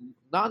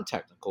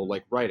non-technical,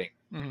 like writing.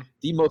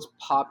 The most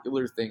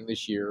popular thing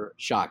this year,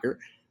 shocker,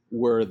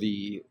 were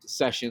the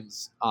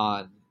sessions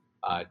on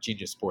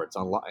Genius Sports,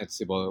 on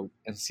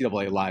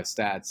NCAA Live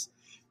Stats.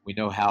 We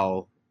know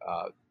how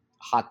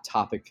hot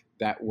topic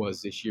that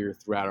was this year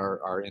throughout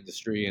our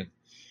industry,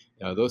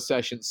 and those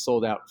sessions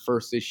sold out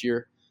first this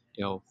year.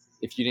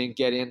 If you didn't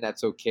get in,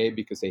 that's okay,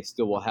 because they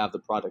still will have the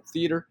product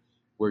theater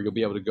where you'll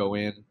be able to go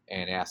in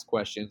and ask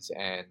questions.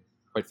 And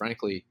quite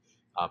frankly,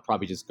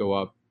 probably just go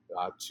up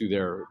to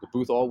the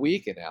booth all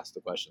week and ask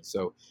the questions.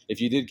 So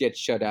if you did get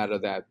shut out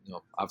of that,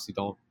 obviously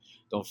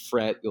don't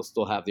fret. You'll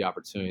still have the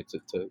opportunity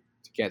to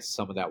get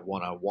some of that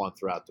one-on-one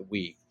throughout the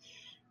week.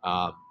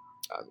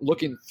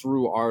 Looking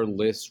through our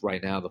list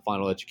right now, the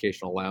Final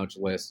Educational Lounge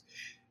list,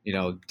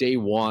 day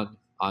one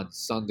on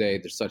Sunday,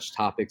 there's such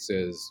topics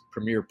as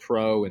Premiere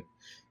Pro and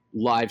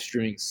live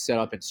streaming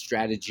setup and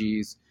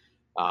strategies.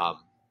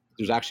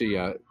 There's actually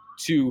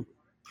 2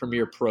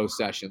 Premiere Pro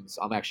sessions.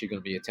 I'm actually going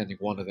to be attending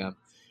one of them,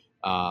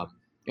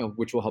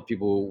 which will help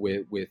people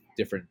with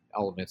different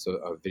elements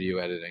of video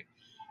editing.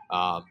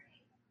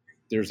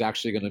 There's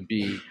actually going to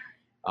be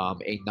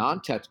a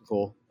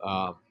non-technical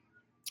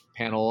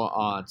panel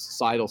on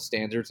societal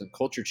standards and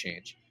culture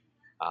change.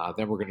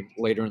 Then we're going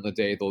to, later in the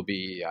day, there'll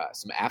be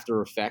some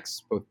After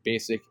Effects, both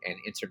basic and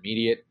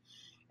intermediate,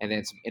 and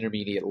then some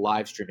intermediate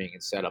live streaming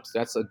and setups. So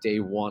that's a day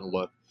one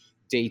look.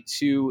 Day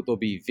two, there'll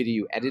be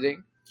video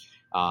editing.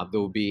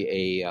 There will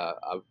be a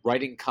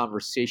writing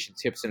conversation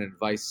tips and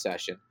advice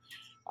session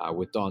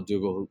with Dawn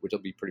Dougal, which will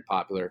be pretty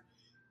popular.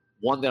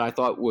 One that I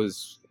thought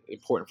was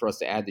important for us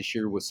to add this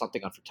year was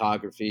something on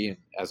photography. And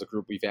as a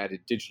group, we've added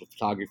digital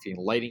photography and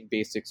lighting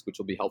basics, which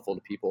will be helpful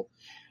to people.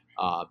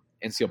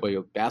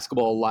 NCAA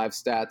basketball live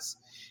stats,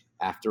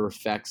 After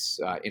Effects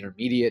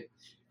intermediate,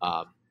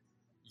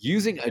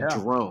 using a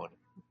drone,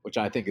 which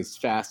I think is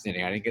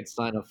fascinating. I didn't get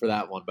signed up for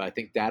that one, but I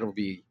think that'll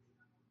be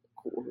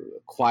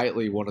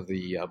quietly one of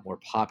the more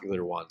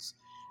popular ones.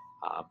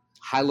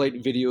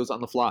 Highlight videos on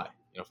the fly,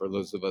 for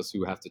those of us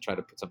who have to try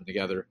to put something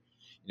together,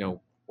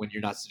 when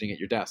you're not sitting at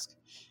your desk.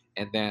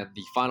 And then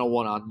the final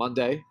one on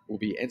Monday will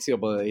be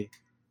NCAA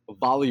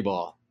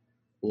volleyball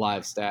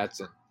live stats.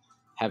 And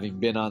having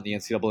been on the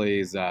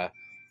NCAA's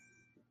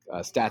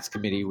stats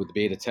committee with the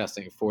beta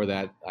testing for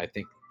that, I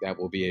think that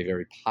will be a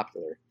very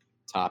popular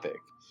topic.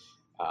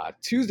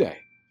 Tuesday,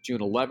 June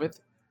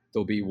 11th,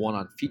 there'll be one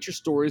on feature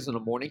stories in the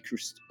morning,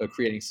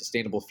 creating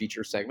sustainable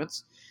feature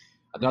segments.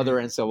 Another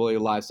NCAA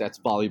live stats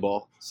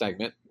volleyball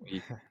segment.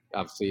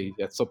 Obviously,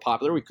 that's so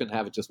popular, we couldn't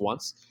have it just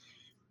once.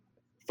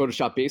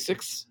 Photoshop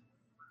basics.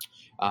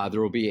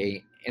 There will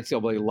be a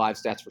NCAA live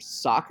stats for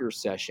soccer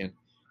session.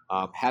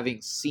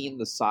 Having seen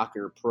the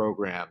soccer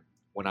program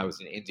when I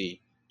was in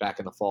Indy back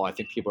in the fall, I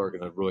think people are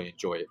going to really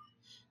enjoy it.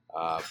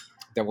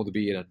 Then will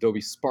be an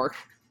Adobe Spark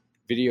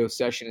video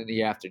session in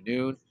the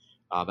afternoon.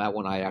 That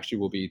one I actually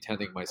will be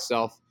attending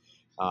myself.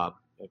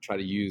 Try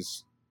to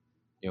use,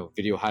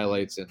 video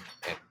highlights and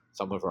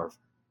some of our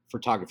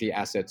photography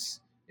assets,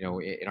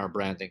 in our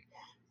branding.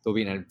 There'll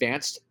be an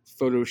advanced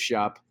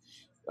Photoshop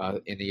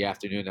in the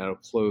afternoon. That'll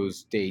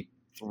close day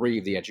 3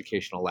 of the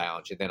Educational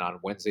Lounge. And then on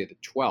Wednesday the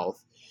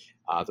 12th,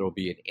 there will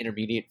be an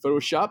intermediate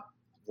Photoshop,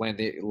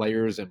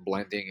 layers and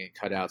blending and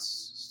cutouts,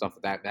 stuff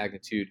of that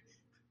magnitude.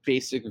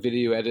 Basic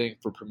video editing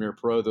for Premiere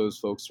Pro. Those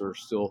folks are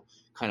still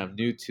kind of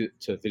new to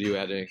video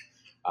editing.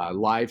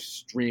 Live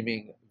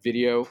streaming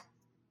video,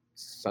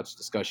 such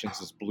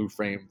discussions as blue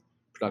frame,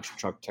 production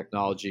truck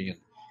technology, and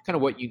kind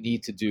of what you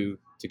need to do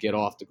to get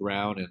off the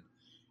ground. And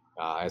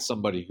as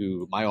somebody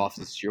who, my office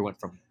this year went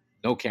from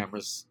no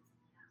cameras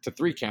to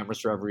 3 cameras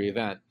for every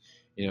event,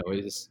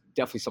 it is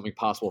definitely something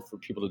possible for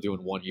people to do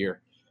in 1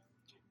 year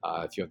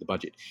if you have the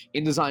budget.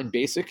 InDesign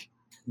Basic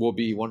will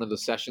be one of the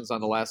sessions on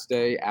the last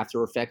day.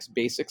 After Effects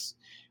Basics.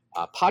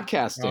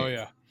 Podcasting. Oh,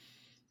 yeah.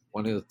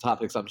 One of the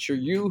topics I'm sure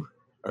you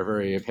are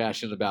very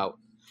passionate about.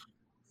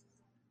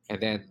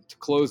 And then to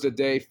close the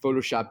day,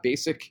 Photoshop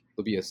Basic.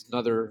 There'll be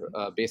another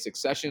basic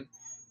session.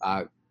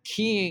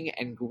 Keying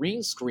and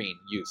green screen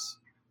use,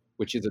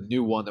 which is a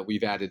new one that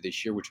we've added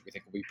this year, which we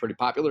think will be pretty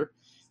popular.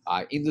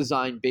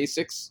 InDesign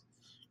Basics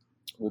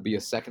will be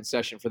a second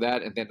session for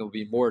that. And then there'll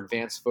be more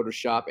advanced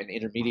Photoshop and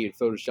intermediate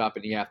Photoshop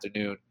in the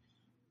afternoon.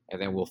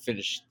 And then we'll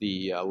finish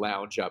the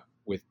lounge up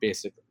with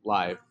basic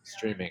live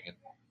streaming. And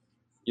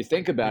you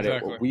think about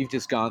it, we've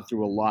just gone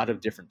through a lot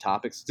of different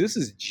topics. This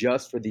is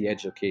just for the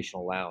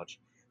Educational Lounge.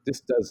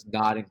 This does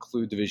not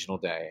include Divisional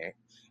Day,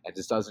 and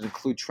this doesn't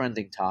include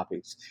trending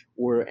topics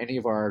or any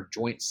of our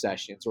joint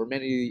sessions or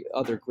many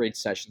other great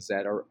sessions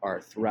that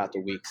are throughout the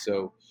week.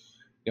 So,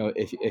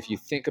 if you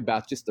think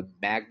about just the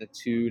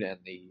magnitude and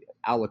the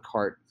a la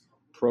carte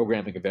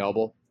programming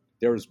available,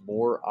 there's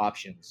more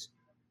options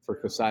for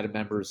CoSIDA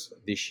members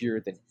this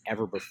year than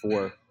ever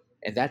before.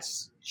 And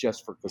that's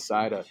just for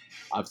CoSIDA.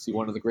 Obviously,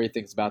 one of the great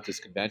things about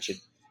this convention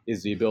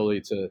is the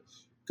ability to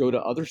go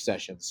to other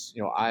sessions.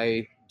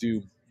 I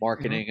do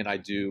marketing and I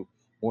do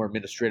more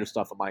administrative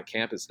stuff on my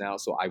campus now,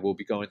 so I will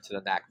be going to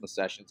the NACMA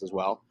sessions as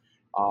well.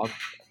 I'm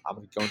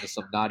going to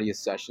some Nadia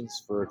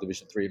sessions for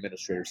Division III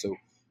administrators. So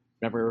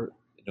remember,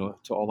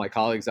 to all my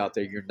colleagues out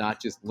there, you're not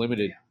just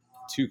limited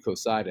to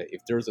CoSIDA.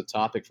 If there's a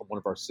topic from one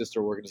of our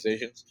sister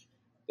organizations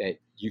that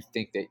you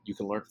think that you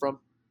can learn from,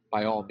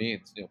 by all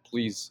means,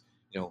 please,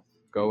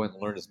 go and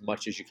learn as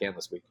much as you can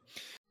this week.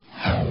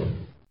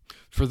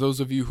 For those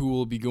of you who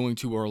will be going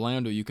to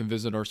Orlando, you can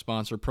visit our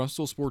sponsor,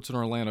 Presto Sports in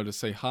Orlando, to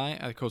say hi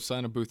at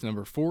CoSIDA booth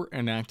number 4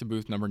 and active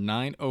booth number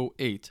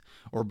 908,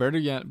 or better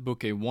yet,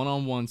 book a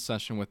one-on-one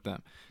session with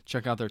them.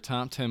 Check out their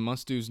top 10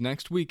 must-dos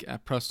next week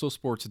at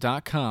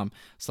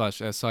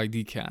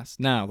prestosports.com/SIDcast.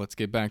 Now, let's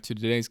get back to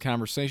today's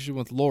conversation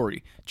with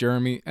Lori,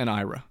 Jeremy, and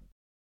Ira.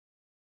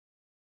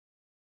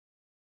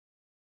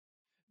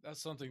 That's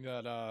something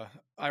that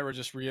Ira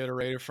just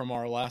reiterated from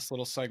our last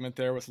little segment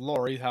there with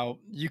Lori, how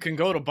you can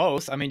go to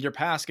both. I mean, your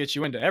pass gets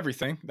you into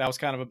everything. That was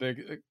kind of a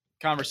big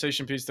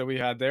conversation piece that we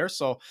had there.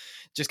 So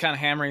just kind of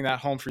hammering that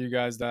home for you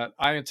guys that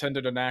I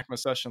attended an ACMA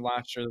session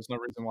last year. There's no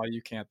reason why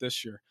you can't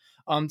this year.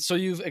 So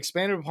you've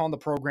expanded upon the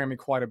programming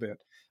quite a bit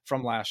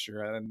from last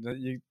year. And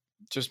you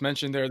just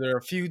mentioned there are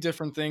a few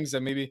different things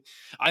that maybe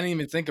I didn't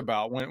even think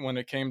about when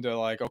it came to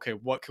like, okay,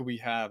 what could we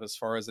have as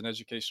far as an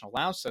educational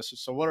lounge session?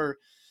 So what are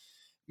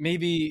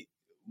maybe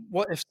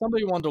what if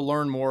somebody wanted to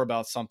learn more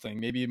about something,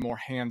 maybe more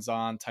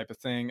hands-on type of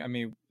thing? I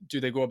mean, do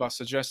they go about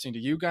suggesting to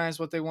you guys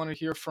what they want to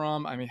hear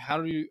from? I mean,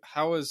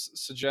 how is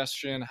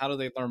suggestion, how do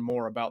they learn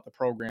more about the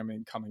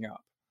programming coming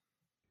up?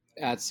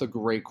 That's a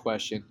great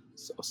question.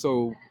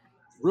 So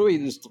really,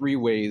 there's three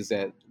ways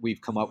that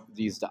we've come up with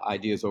these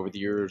ideas over the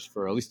years.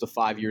 For at least the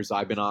 5 years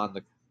I've been on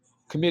the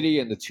committee,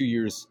 and the 2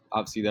 years,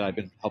 obviously, that I've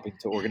been helping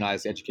to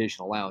organize the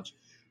Educational Lounge.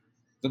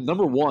 The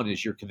number one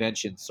is your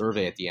convention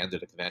survey at the end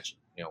of the convention.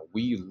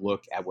 We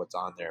look at what's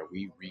on there.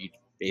 We read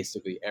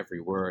basically every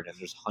word, and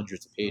there's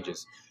hundreds of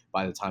pages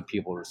by the time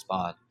people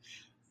respond.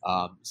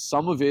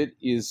 Some of it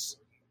is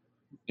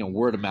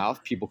word of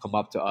mouth. People come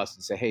up to us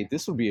and say, hey,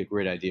 this would be a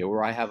great idea,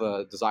 or I have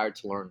a desire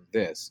to learn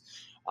this,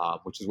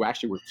 which is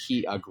actually where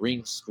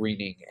green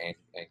screening and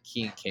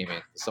keying came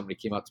in. Somebody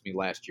came up to me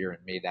last year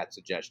and made that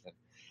suggestion.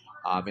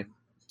 And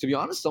to be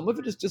honest, some of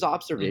it is just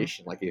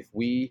observation. Like if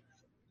we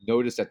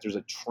notice that there's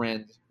a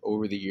trend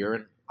over the year,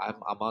 and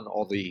I'm on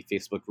all the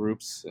Facebook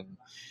groups, and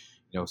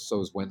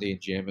so is Wendy and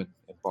Jim and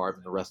Barb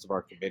and the rest of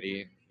our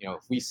committee. And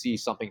if we see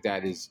something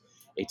that is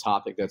a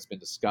topic that's been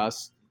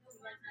discussed,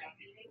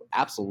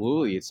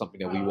 absolutely it's something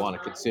that we want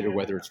to consider,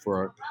 whether it's for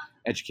our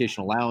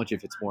educational lounge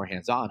if it's more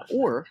hands-on,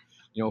 or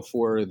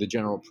for the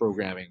general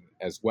programming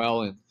as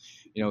well. And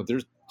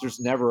there's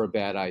never a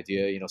bad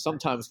idea.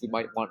 Sometimes we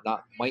might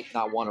not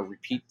want to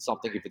repeat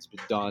something if it's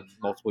been done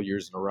multiple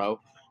years in a row.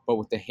 But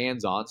with the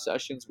hands-on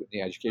sessions with the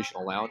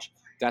educational lounge,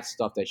 that's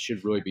stuff that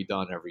should really be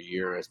done every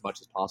year as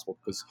much as possible,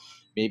 because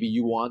maybe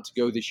you want to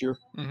go this year,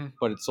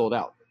 but it's sold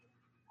out.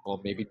 Well,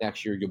 maybe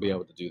next year you'll be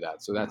able to do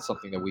that. So that's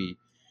something that we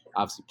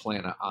obviously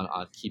plan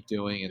on keep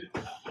doing. And,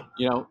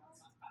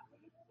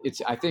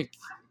 I think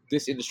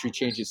this industry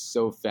changes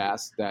so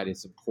fast that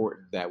it's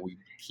important that we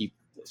keep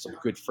some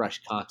good, fresh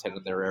content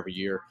in there every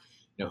year.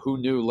 Who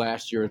knew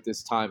last year at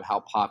this time how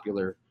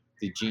popular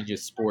the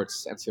Genius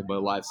Sports NCAA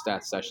Live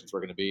Stats sessions were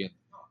going to be? And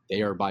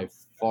they are by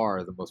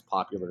far the most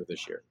popular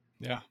this year.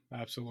 Yeah,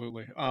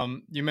 absolutely.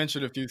 You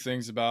mentioned a few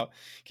things about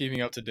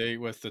keeping up to date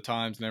with the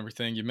times and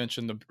everything. You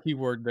mentioned the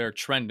keyword there,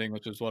 trending,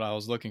 which is what I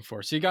was looking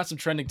for. So you got some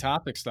trending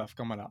topic stuff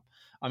coming up.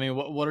 I mean,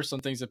 what are some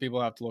things that people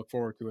have to look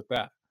forward to with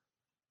that?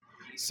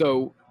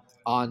 So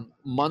on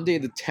Monday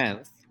the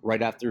 10th,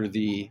 right after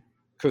the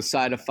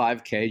CoSIDA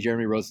 5K,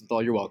 Jeremy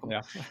Rosenthal, you're welcome.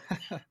 Yeah.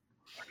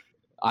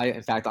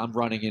 In fact, I'm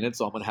running in it,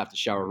 so I'm going to have to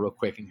shower real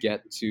quick and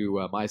get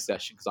to my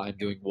session, because I'm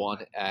doing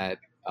one at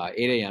 8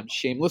 a.m.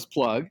 Shameless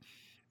plug,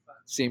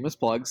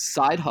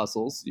 Side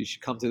Hustles. You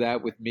should come to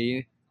that with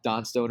me,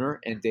 Don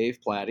Stoner, and Dave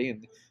Platty,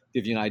 and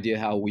give you an idea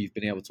how we've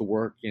been able to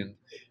work in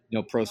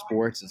pro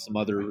sports and some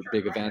other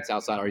big events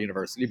outside our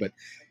university. But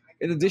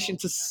in addition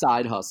to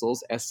Side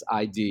Hustles,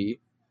 SIDE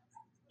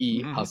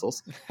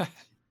hustles,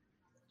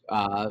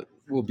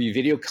 will be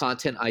video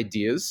content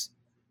ideas,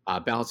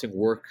 balancing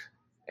work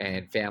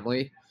and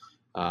family,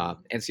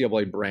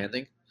 NCAA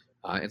branding,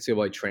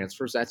 NCAA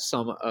transfers. That's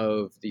some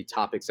of the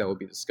topics that will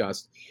be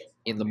discussed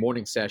in the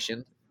morning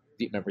session.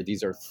 Remember,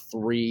 these are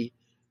three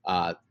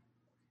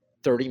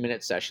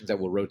 30-minute sessions that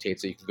will rotate,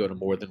 so you can go to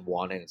more than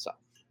one, and it's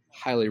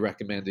highly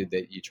recommended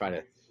that you try to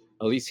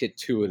at least hit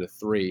 2 of the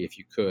 3 if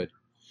you could.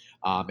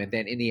 And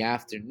then in the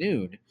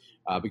afternoon,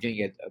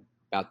 beginning at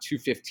about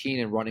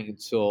 2:15 and running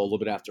until a little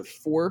bit after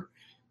 4,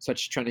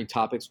 such trending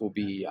topics will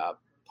be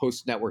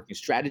post-networking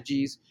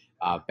strategies,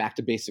 back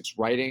to basics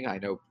writing. I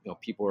know,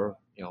 people are,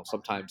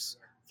 sometimes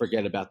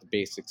forget about the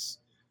basics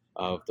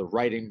of the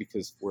writing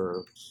because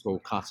we're so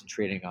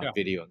concentrating on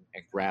video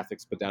and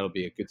graphics, but that'll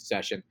be a good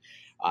session.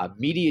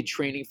 Media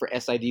training for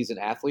SIDs and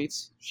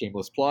athletes,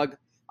 shameless plug.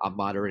 I'm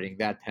moderating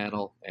that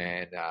panel,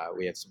 and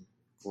we have some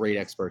great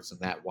experts in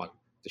that one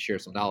to share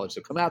some knowledge.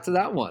 So come out to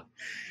that one.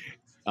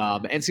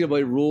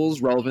 NCAA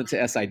rules relevant to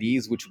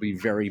SIDs, which will be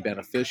very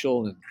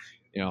beneficial. And,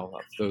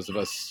 those of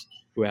us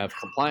who have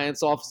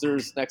compliance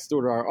officers next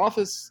door to our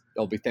office,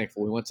 they'll be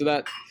thankful we went to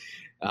that.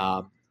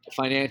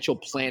 Financial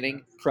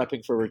planning,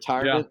 prepping for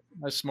retirement. Yeah,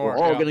 that's smart.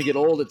 We're all going to get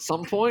old at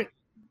some point.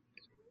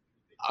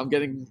 I'm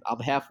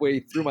halfway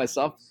through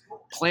myself.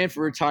 Plan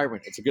for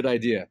retirement. It's a good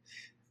idea.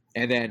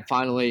 And then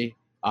finally,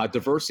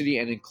 diversity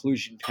and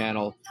inclusion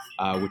panel,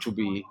 which will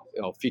be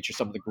feature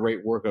some of the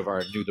great work of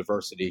our new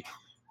diversity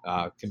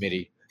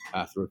committee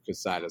through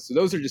CoSIDA. So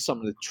those are just some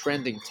of the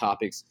trending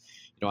topics.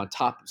 On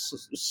top of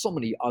so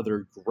many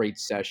other great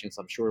sessions.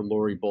 I'm sure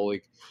Lori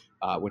Bolig,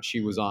 when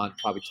she was on,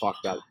 probably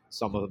talked about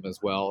some of them as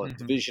well. And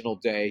Divisional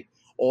Day,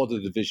 all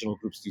the divisional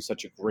groups do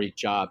such a great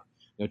job,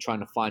 trying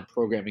to find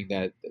programming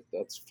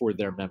that's for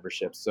their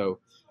membership. So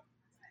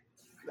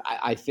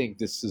I think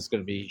this is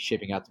going to be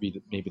shaping out to be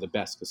maybe the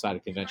best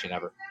CoSIDA convention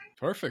ever.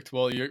 Perfect.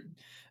 Well,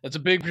 that's a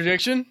big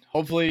prediction.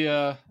 Hopefully,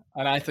 and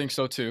I think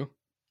so too,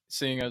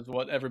 seeing as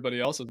what everybody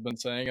else has been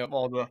saying of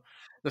all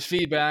the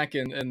feedback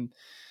and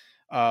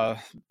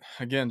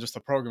again, just the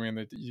programming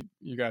that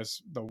you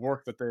guys, the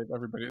work that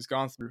everybody has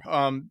gone through.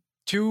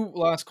 Two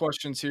last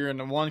questions here,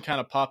 and one kind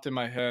of popped in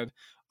my head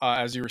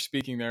as you were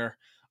speaking there.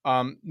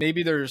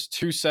 Maybe there's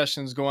two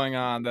sessions going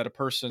on that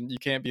you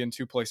can't be in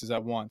two places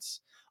at once.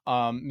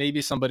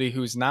 Maybe somebody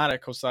who's not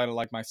at CoSIDA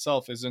like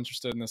myself is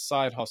interested in the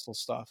side hustle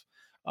stuff.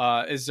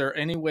 Is there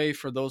any way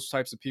for those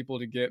types of people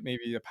to get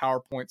maybe a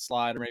PowerPoint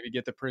slide or maybe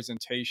get the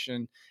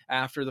presentation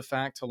after the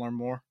fact to learn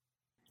more?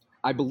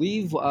 I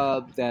believe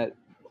that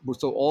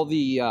all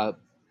the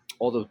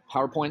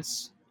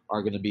PowerPoints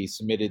are going to be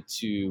submitted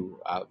to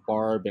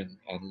Barb and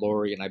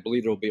Lori, and I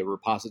believe there will be a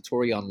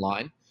repository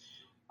online.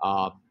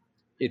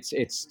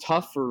 It's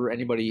tough for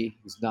anybody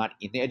who's not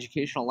in the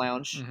educational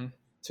lounge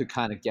to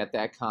kind of get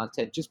that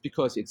content, just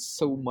because it's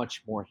so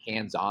much more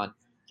hands-on.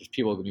 Just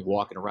people are going to be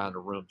walking around the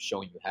room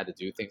showing you how to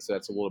do things, so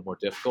that's a little more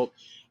difficult.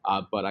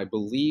 But I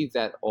believe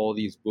that all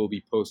these will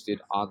be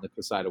posted on the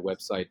CoSIDA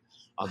website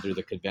under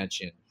the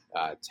convention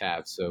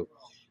tab. So,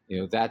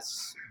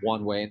 that's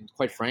one way. And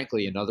quite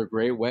frankly, another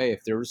great way,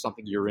 if there was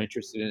something you're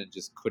interested in and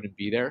just couldn't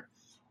be there,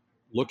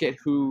 look at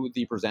who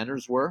the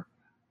presenters were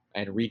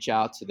and reach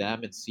out to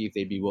them and see if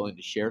they'd be willing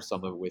to share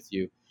some of it with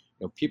you.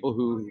 People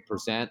who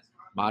present,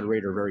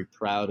 moderate, are very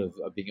proud of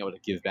being able to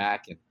give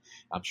back, and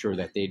I'm sure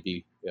that they'd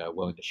be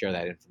willing to share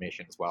that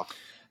information as well.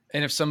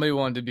 And if somebody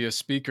wanted to be a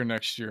speaker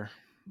next year,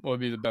 what would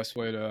be the best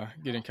way to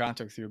get in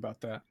contact with you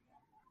about that?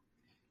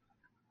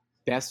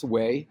 Best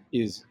way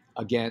is,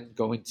 again,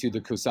 going to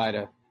the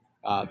CoSIDA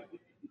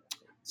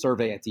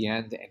survey at the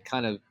end and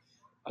kind of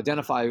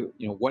identify,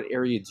 what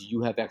area do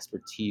you have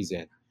expertise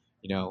in?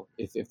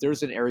 If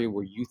there's an area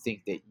where you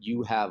think that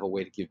you have a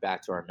way to give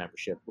back to our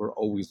membership, we're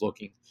always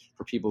looking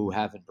for people who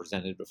haven't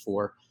presented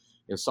before.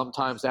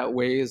 Sometimes that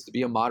way is to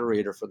be a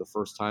moderator for the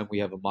first time. We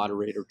have a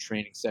moderator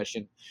training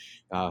session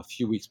a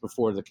few weeks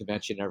before the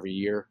convention every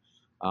year.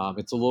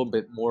 It's a little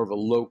bit more of a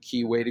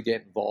low-key way to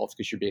get involved,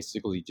 because you're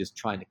basically just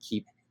trying to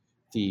keep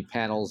the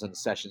panels and the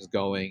sessions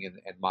going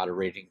and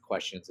moderating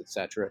questions,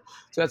 etc.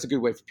 So that's a good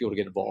way for people to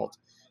get involved.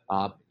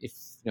 If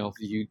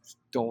you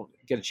don't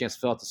get a chance to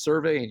fill out the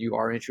survey and you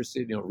are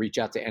interested, reach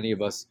out to any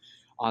of us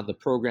on the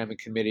programming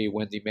committee.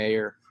 Wendy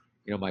Mayer,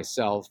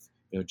 myself,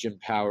 Jim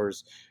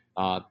Powers.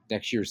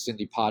 Next year,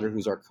 Cindy Potter,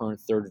 who's our current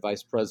third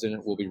vice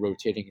president, will be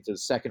rotating into the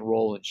second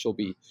role, and she'll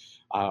be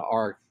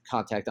our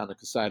contact on the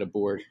CoSIDA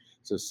board.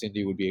 So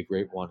Cindy would be a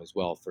great one as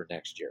well for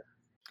next year.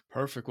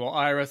 Perfect. Well,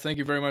 Ira, thank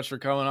you very much for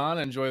coming on.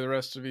 Enjoy the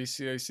rest of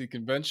ECAC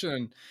convention,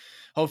 and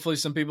hopefully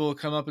some people will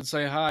come up and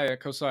say hi at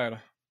CoSIDA.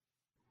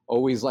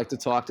 Always like to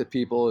talk to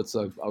people. It's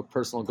a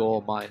personal goal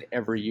of mine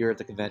every year at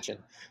the convention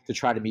to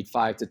try to meet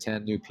 5 to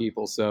 10 new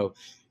people. So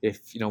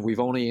if we've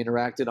only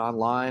interacted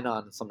online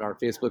on some of our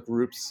Facebook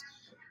groups,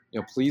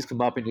 please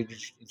come up and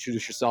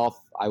introduce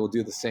yourself. I will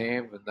do the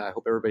same, and I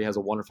hope everybody has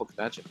a wonderful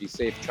convention. Be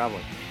safe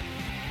traveling.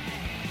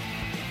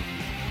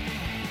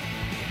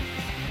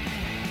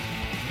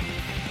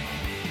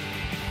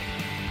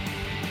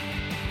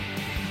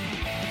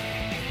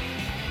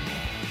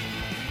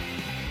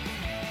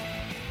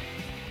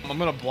 I'm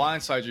going to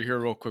blindside you here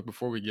real quick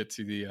before we get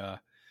to the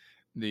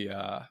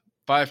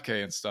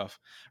 5K and stuff.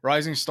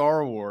 Rising Star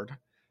Award.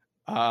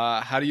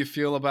 How do you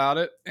feel about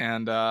it?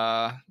 And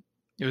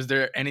is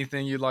there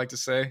anything you'd like to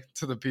say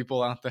to the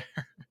people out there?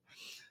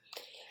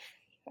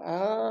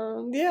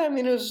 Yeah, I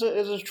mean, it was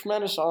a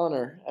tremendous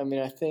honor. I mean,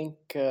 I think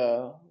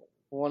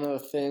one of the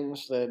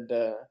things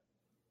that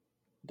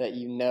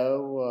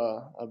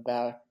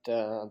about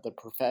the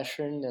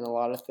profession and a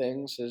lot of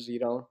things is you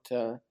don't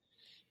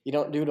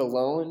do it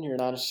alone. You're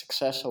not a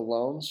success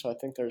alone. So I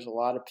think there's a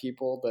lot of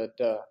people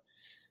that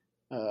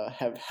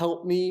have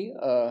helped me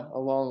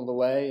along the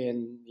way.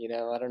 And,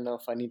 I don't know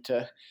if I need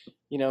to,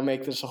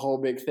 make this a whole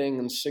big thing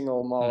and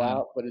single them all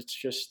out, but it's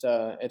just,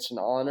 it's an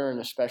honor,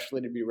 and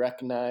especially to be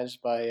recognized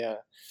by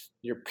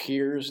your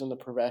peers in the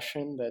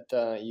profession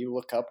that you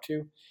look up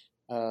to.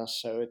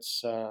 So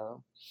it's,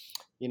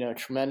 a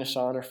tremendous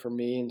honor for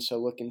me. And so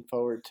looking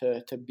forward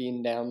to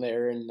being down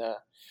there in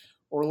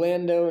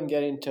Orlando and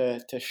getting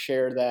to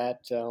share that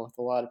with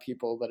a lot of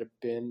people that have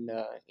been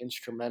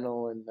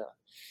instrumental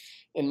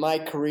in my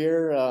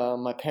career.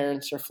 My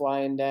parents are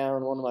flying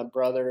down, one of my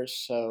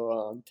brothers,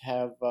 so to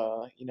have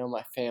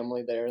my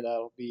family there,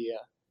 that'll be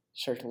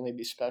certainly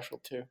be special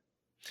too.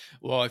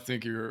 Well, I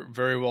think you're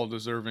very well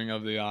deserving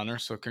of the honor.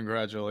 So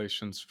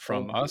congratulations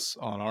from Thank you. us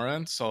on our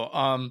end. So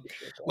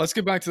Appreciate that. let's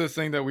get back to the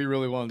thing that we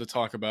really wanted to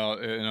talk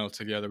about,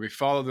 together. We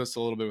followed this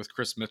a little bit with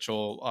Chris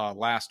Mitchell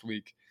last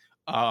week.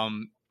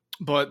 Um,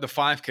 but the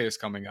 5K is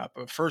coming up.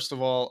 First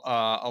of all,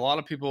 a lot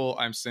of people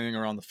I'm seeing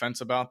are on the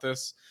fence about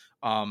this.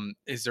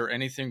 Is there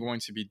anything going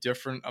to be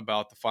different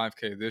about the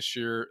 5K this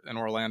year in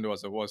Orlando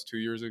as it was 2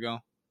 years ago?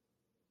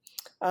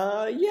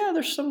 Yeah,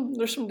 there's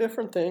some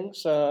different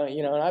things.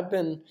 And I've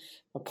been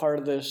a part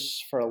of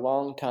this for a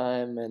long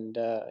time, and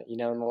in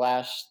the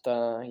last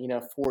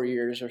 4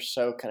 years or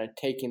so, kind of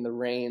taking the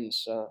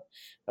reins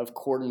of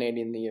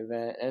coordinating the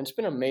event, and it's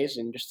been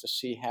amazing just to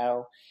see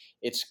how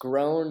it's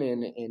grown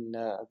in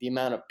the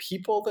amount of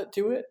people that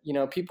do it.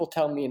 People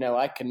tell me,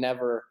 I could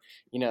never,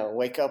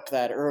 wake up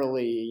that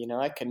early.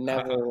 I could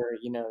never,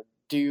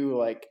 do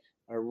like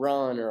a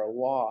run or a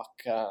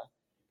walk.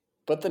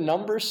 But the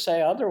numbers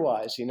say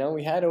otherwise.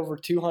 We had over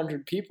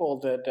 200 people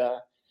that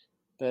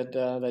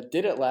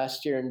did it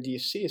last year in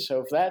DC.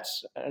 So if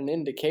that's an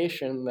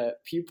indication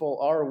that people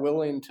are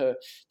willing to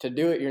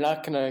do it, you're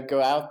not going to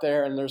go out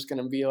there and there's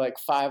going to be like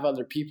five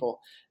other people.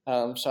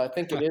 So I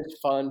think it is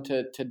fun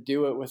to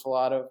do it with a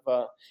lot of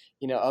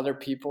other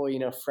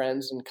people,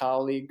 friends and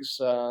colleagues,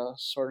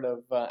 sort of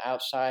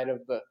outside of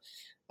the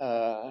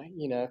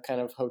kind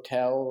of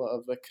hotel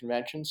of the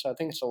convention. So I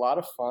think it's a lot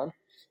of fun,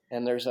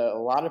 and there's a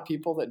lot of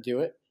people that do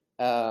it.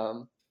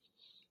 Um,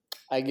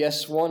 I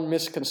guess one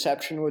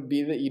misconception would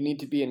be that you need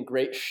to be in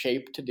great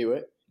shape to do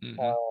it.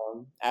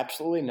 Hmm.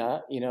 Absolutely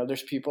not.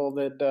 There's people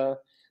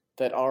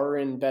that are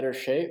in better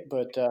shape,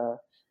 but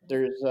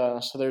there's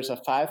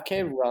a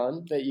 5K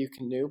run that you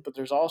can do, but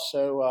there's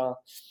also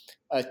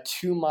a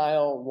 2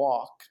 mile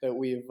walk that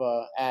we've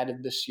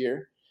added this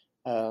year.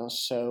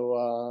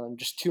 So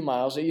just 2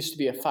 miles. It used to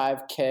be a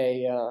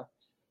 5K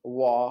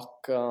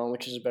walk,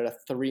 which is about a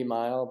 3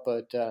 mile,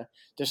 but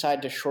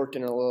decided to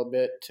shorten it a little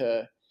bit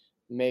to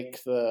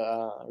make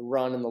the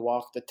run and the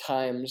walk, the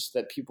times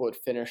that people would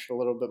finish a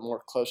little bit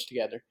more close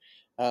together.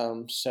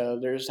 So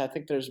I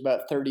think there's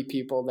about 30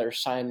 people that are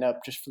signed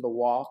up just for the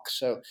walk.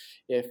 So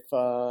if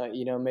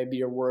maybe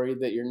you're worried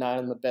that you're not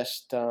in the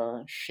best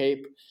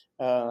shape,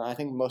 I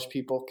think most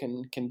people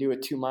can do a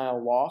 2 mile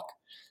walk.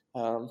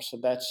 So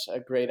that's a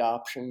great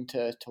option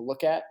to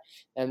look at.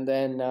 And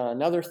then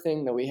another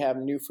thing that we have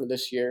new for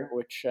this year,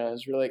 which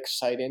is really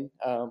exciting,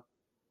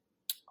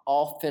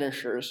 all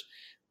finishers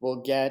will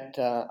get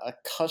a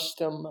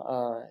custom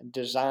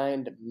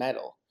designed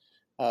medal.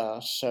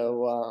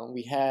 So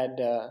we had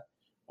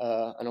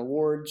an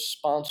awards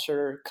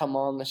sponsor come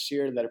on this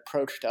year that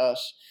approached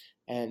us,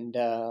 and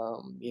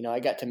I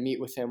got to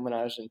meet with him when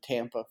I was in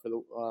Tampa for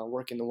the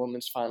working the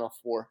women's Final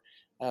Four.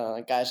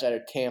 Guys out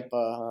of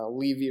Tampa,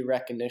 Levy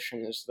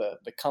Recognition is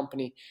the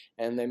company,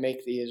 and they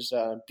make these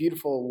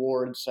beautiful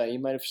awards. You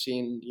might have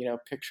seen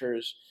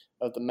pictures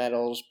of the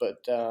medals,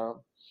 but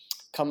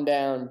come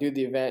down, do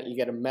the event, you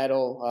get a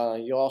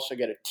medal. You'll also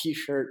get a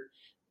T-shirt,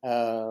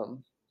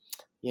 um,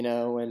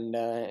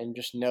 and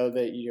just know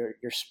that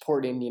you're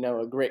supporting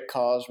a great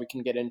cause. We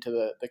can get into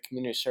the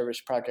community service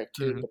project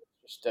too, Hmm.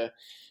 but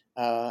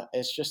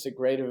it's just a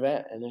great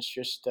event, and it's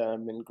just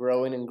been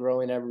growing and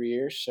growing every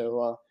year.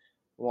 So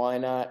why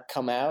not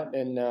come out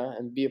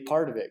and be a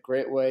part of it?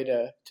 Great way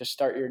to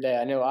start your day.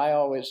 I know I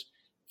always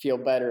feel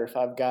better if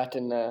I've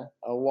gotten a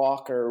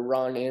walk or a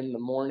run in the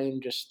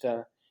morning. Just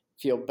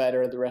feel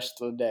better the rest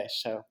of the day.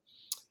 So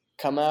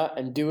come out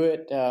and do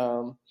it.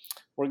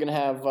 We're going to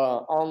have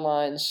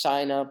online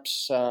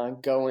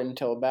signups going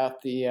until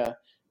about the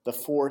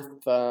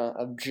 4th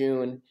of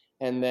June.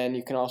 And then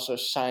you can also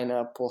sign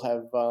up. We'll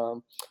have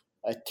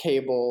a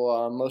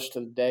table most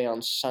of the day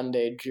on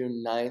Sunday,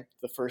 June 9th,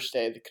 the first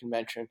day of the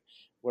convention,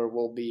 where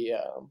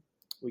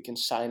we can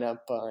sign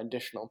up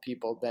additional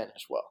people then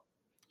as well.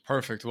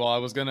 Perfect. Well, I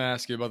was going to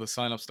ask you about the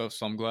sign up stuff,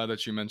 so I'm glad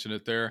that you mentioned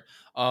it there.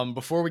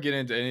 Before we get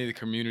into any of the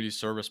community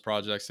service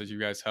projects that you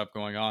guys have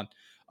going on,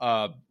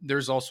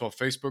 there's also a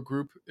Facebook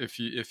group if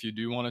you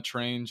do want to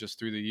train just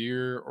through the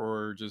year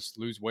or just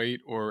lose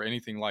weight or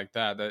anything like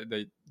that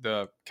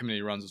the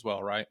community runs as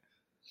well, right?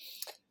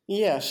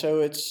 Yeah,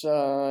 so it's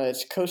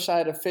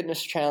CoSIDA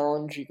Fitness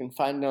Challenge. You can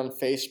find it on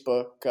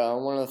Facebook.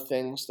 One of the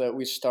things that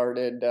we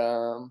started,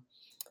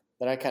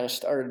 that I kind of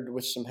started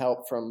with some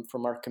help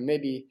from our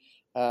committee.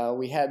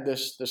 We had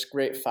this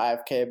great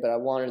 5K, but I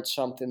wanted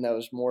something that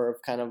was more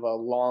of kind of a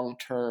long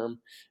term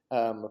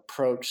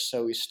approach.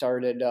 So we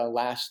started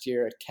last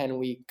year a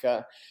 10-week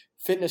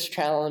fitness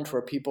challenge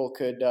where people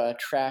could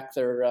track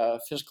their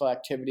physical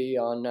activity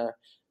on the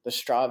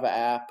Strava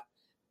app.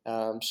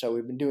 So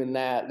we've been doing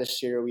that.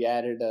 This year we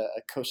added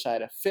a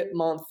CoSIDA Fit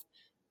Month,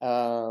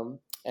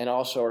 and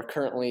also are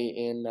currently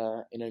in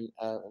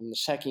the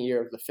second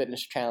year of the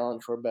fitness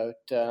challenge.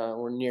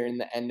 We're nearing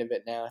the end of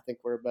it now. I think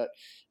we're about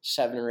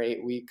 7 or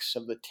 8 weeks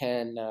of the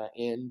 10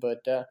 in. But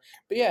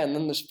yeah, and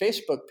then this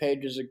Facebook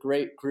page is a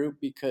great group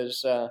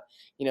because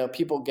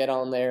people get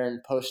on there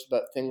and post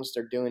about things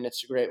they're doing.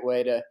 It's a great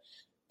way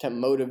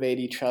motivate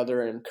each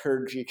other and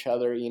encourage each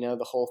other.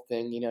 The whole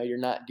thing. You're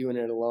not doing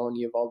it alone.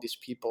 You have all these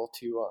people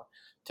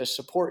to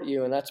support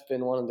you, and that's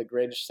been one of the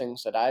greatest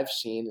things that I've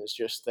seen, is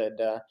just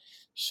that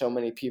so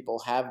many people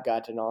have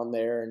gotten on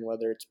there, and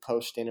whether it's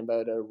posting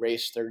about a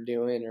race they're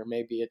doing, or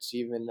maybe it's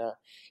even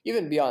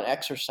beyond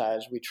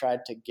exercise. We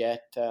tried to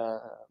get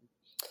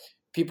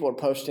people are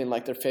posting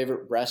like their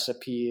favorite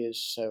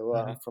recipes, so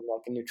from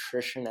like a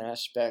nutrition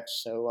aspect.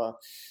 So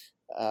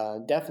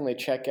definitely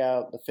check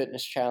out the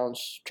Fitness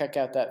Challenge. Check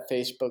out that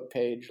Facebook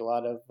page. A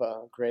lot of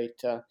great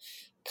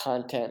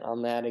content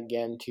on that,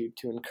 again, to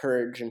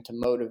encourage and to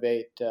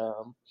motivate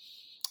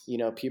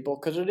people,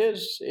 because it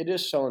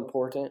is so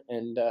important.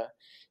 And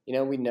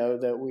we know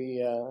that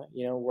we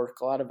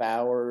work a lot of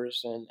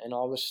hours and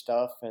all this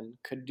stuff, and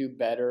could do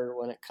better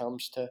when it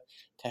comes to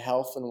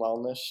health and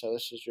wellness. So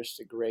this is just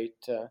a great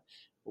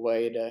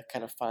way to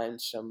kind of find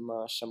some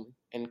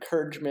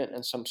encouragement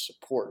and some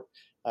support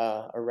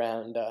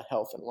around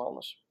health and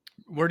wellness.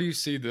 Where do you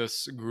see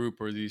this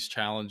group or these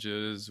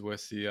challenges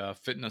with the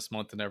fitness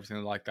month and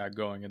everything like that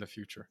going in the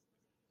future?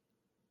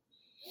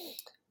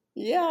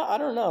 Yeah, I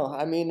don't know.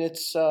 I mean,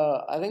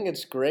 I think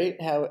it's great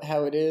how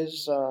it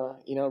is,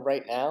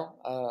 right now.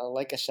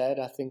 Like I said,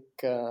 I think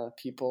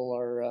people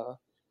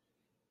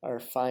are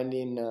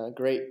finding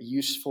great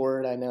use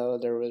for it. I know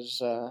there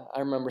was, I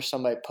remember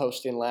somebody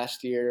posting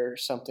last year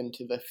something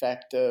to the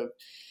effect of,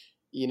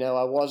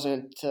 I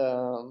wasn't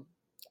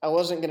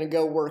going to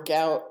go work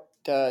out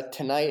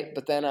tonight,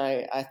 but then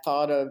I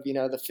thought of,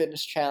 the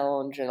fitness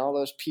challenge and all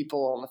those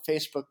people on the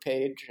Facebook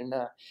page, and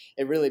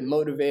it really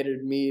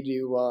motivated me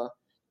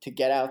to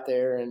get out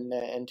there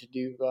and to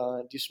do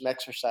some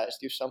exercise,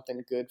 do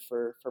something good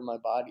for my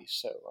body.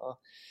 So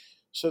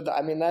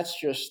I mean,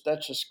 that's just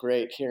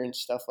great hearing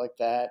stuff like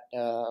that.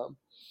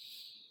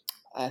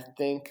 I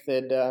think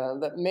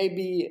that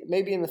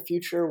maybe in the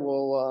future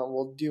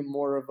we'll do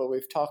more of what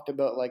we've talked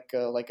about, like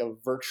a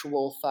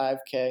virtual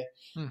 5K.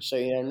 So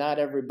not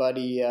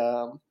everybody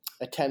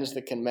attends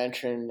the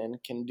convention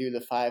and can do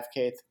the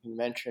 5K at the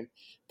convention,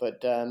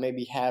 but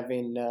maybe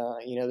having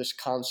this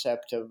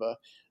concept of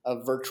a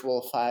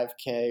virtual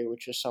 5K,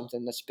 which is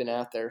something that's been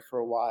out there for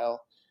a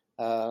while.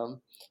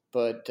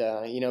 But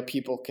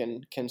people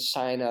can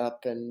sign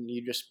up, and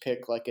you just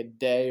pick like a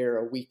day or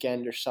a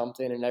weekend or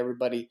something, and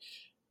everybody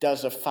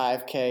does a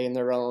 5K in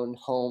their own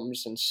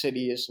homes and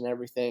cities and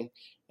everything,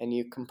 and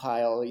you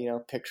compile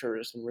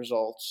pictures and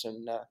results.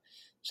 And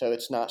so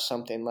it's not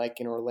something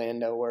like in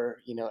Orlando where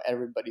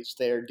everybody's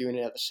there doing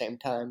it at the same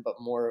time, but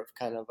more of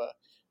kind of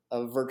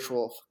a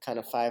virtual kind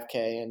of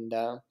 5K. And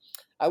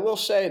I will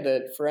say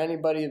that for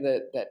anybody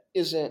that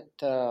isn't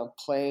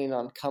planning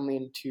on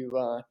coming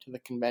to the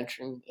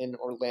convention in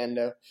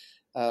Orlando,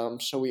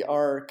 so we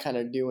are kind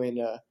of doing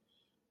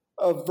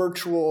a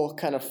virtual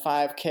kind of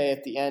 5K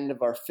at the end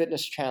of our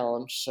fitness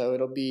challenge. So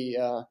it'll be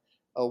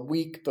a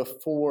week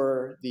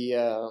before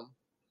the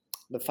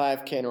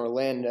 5K in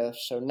Orlando.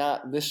 So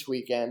not this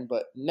weekend,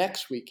 but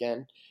next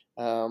weekend,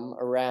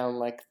 around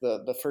like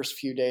the first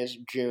few days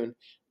of June.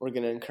 We're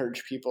going to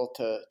encourage people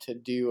to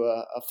do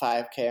a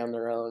 5K on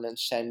their own and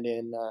send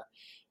in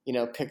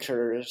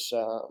pictures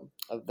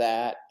of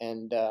that.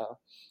 And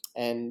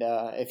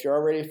if you're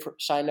already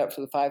signed up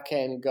for the 5K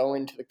and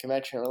going to the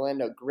convention in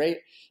Orlando, great.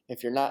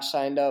 If you're not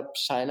signed up,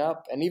 sign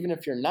up. And even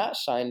if you're not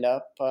signed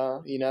up,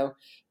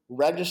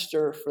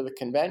 register for the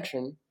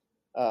convention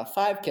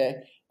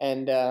 5K,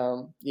 and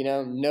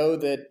know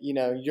that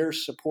you're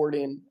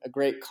supporting a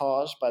great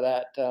cause by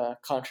that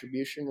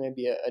contribution,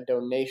 maybe a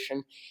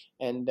donation.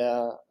 And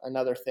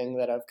another thing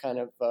that I've kind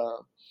of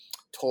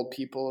told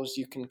people is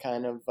you can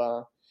kind of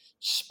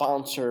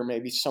sponsor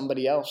maybe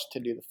somebody else to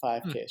do the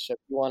 5K. So if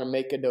you want to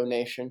make a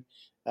donation,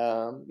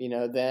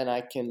 then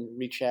I can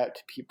reach out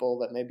to people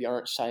that maybe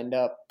aren't signed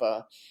up.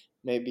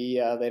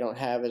 Maybe they don't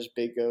have as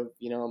big of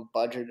a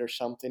budget or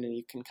something, and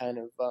you can kind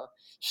of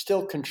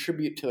still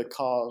contribute to the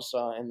cause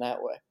in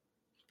that way.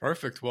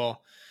 Perfect.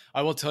 Well,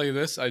 I will tell you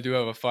this. I do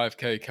have a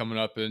 5K coming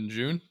up in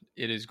June.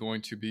 It is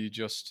going to be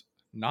just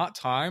not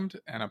timed,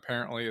 and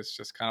apparently it's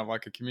just kind of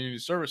like a community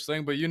service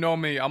thing. But you know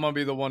me, I'm going to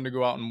be the one to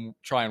go out and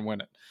try and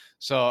win it.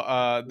 So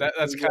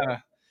that's kind of,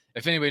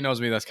 if anybody knows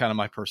me, that's kind of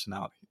my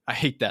personality. I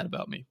hate that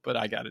about me, but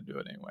I got to do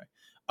it anyway.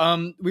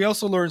 We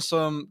also learned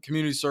some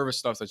community service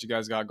stuff that you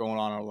guys got going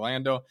on in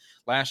Orlando.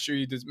 Last year,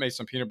 you made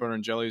some peanut butter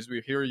and jellies.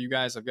 We hear you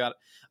guys have got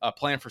a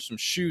plan for some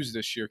shoes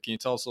this year. Can you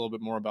tell us a little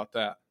bit more about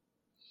that?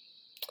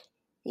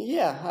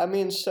 Yeah, I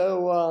mean,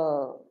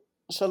 so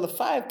the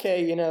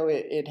 5K,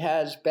 it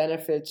has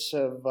benefits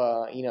of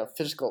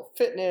physical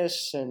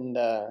fitness and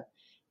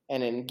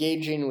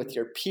engaging with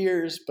your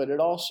peers, but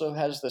it also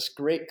has this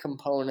great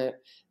component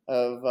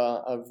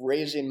of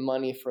raising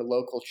money for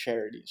local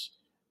charities.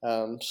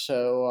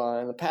 So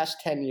in the past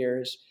 10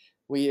 years,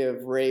 we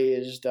have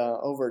raised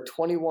over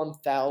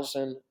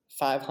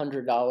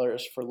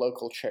 $21,500 for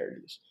local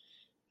charities.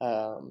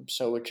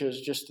 So which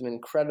is just an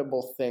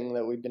incredible thing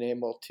that we've been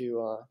able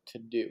to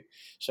do.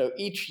 So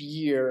each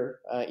year,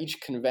 each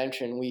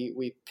convention,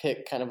 we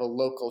pick kind of a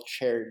local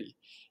charity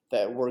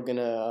that we're going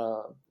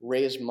to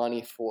raise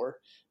money for.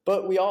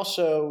 But we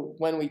also,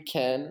 when we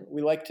can,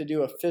 we like to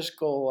do a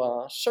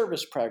physical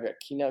service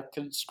project,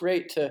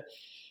 because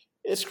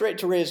it's great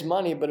to raise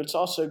money, but it's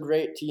also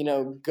great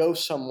to go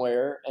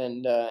somewhere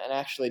and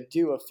actually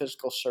do a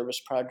physical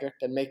service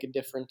project and make a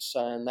difference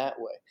in that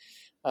way.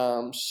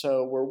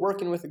 So we're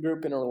working with a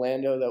group in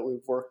Orlando that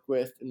we've worked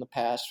with in the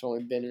past when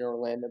we've been in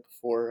Orlando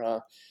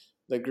before.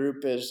 The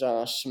group is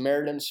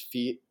Samaritan's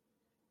Feet.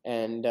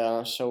 And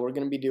so we're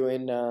going to be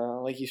doing,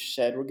 like you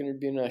said, we're going to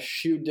be doing a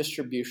shoe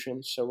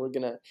distribution. So we're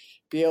going to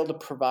be able to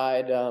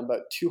provide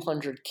about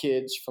 200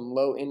 kids from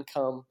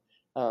low-income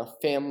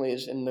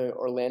families in the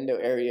Orlando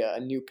area a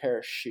new pair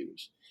of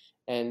shoes.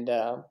 And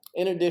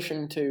in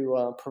addition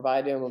to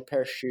providing them a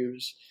pair of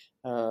shoes,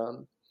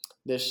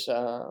 this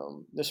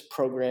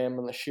program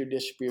and the shoe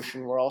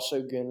distribution, we're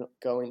also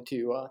going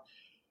to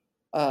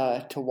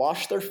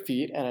wash their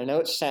feet. And I know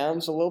it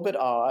sounds a little bit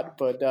odd,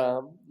 but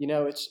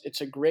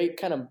it's a great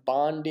kind of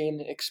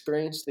bonding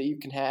experience that you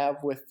can have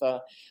with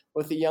a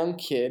young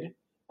kid.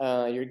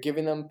 You're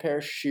giving them a pair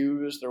of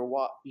shoes.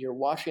 You're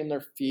washing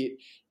their feet,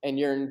 and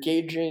you're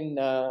engaging,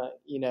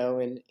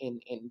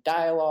 in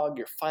dialogue.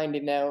 You're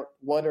finding out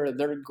what are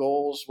their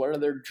goals, what are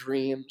their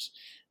dreams,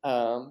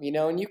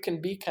 and you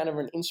can be kind of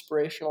an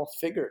inspirational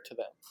figure to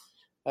them.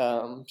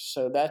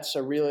 So that's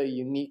a really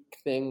unique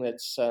thing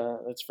that's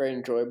very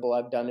enjoyable.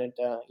 I've done it,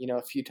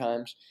 a few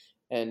times,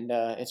 and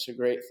it's a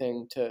great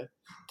thing to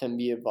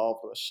be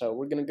involved with. So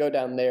we're going to go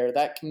down there.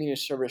 That community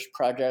service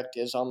project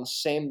is on the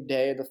same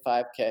day of the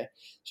 5K.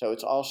 So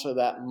it's also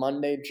that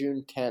Monday,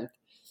 June 10th,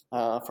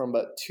 from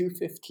about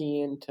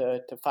 2:15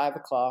 to 5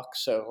 o'clock.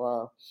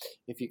 So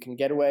if you can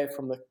get away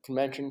from the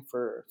convention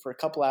for a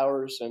couple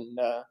hours and,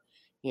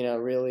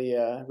 really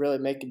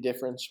make a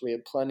difference, we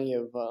have plenty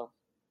of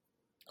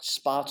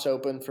spots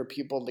open for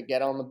people to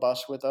get on the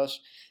bus with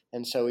us.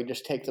 And so we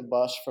just take a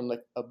bus from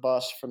the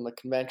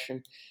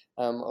convention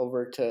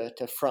over to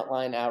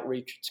Frontline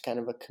Outreach. It's kind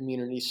of a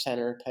community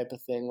center type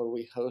of thing where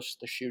we host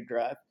the shoe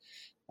drive.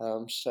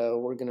 So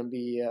we're gonna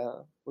be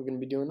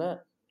doing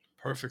that.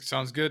 Perfect.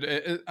 Sounds good.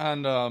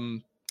 And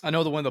I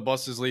know when the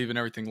buses leave and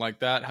everything like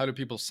that. How do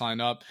people sign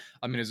up?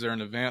 I mean, is there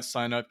an advanced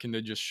sign up? Can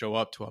they just show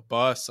up to a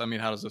bus? I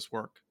mean, how does this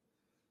work?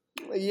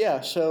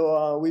 Yeah,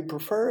 so we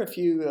prefer if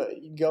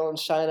you go and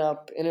sign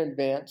up in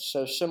advance.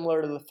 So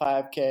similar to the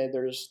 5K,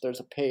 there's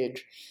a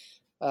page.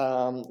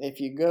 If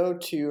you go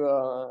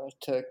to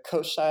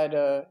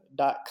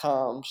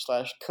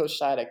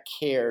CoSIDA.com/CoSIDA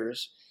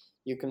cares,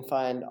 you can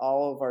find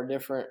all of our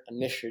different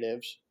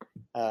initiatives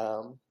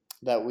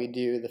that we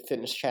do, the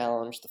fitness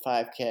challenge, the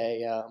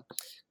 5K.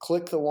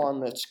 Click the one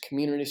that's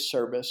community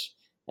service,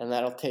 and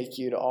that'll take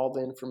you to all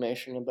the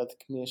information about the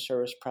community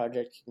service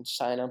project. You can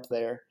sign up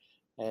there.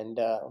 And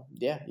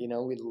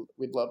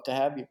we'd love to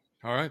have you.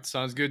 All right.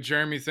 Sounds good.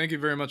 Jeremy, thank you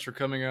very much for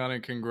coming on,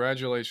 and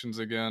congratulations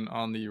again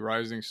on the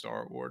Rising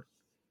Star Award.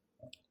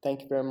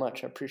 Thank you very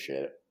much. I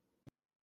appreciate it.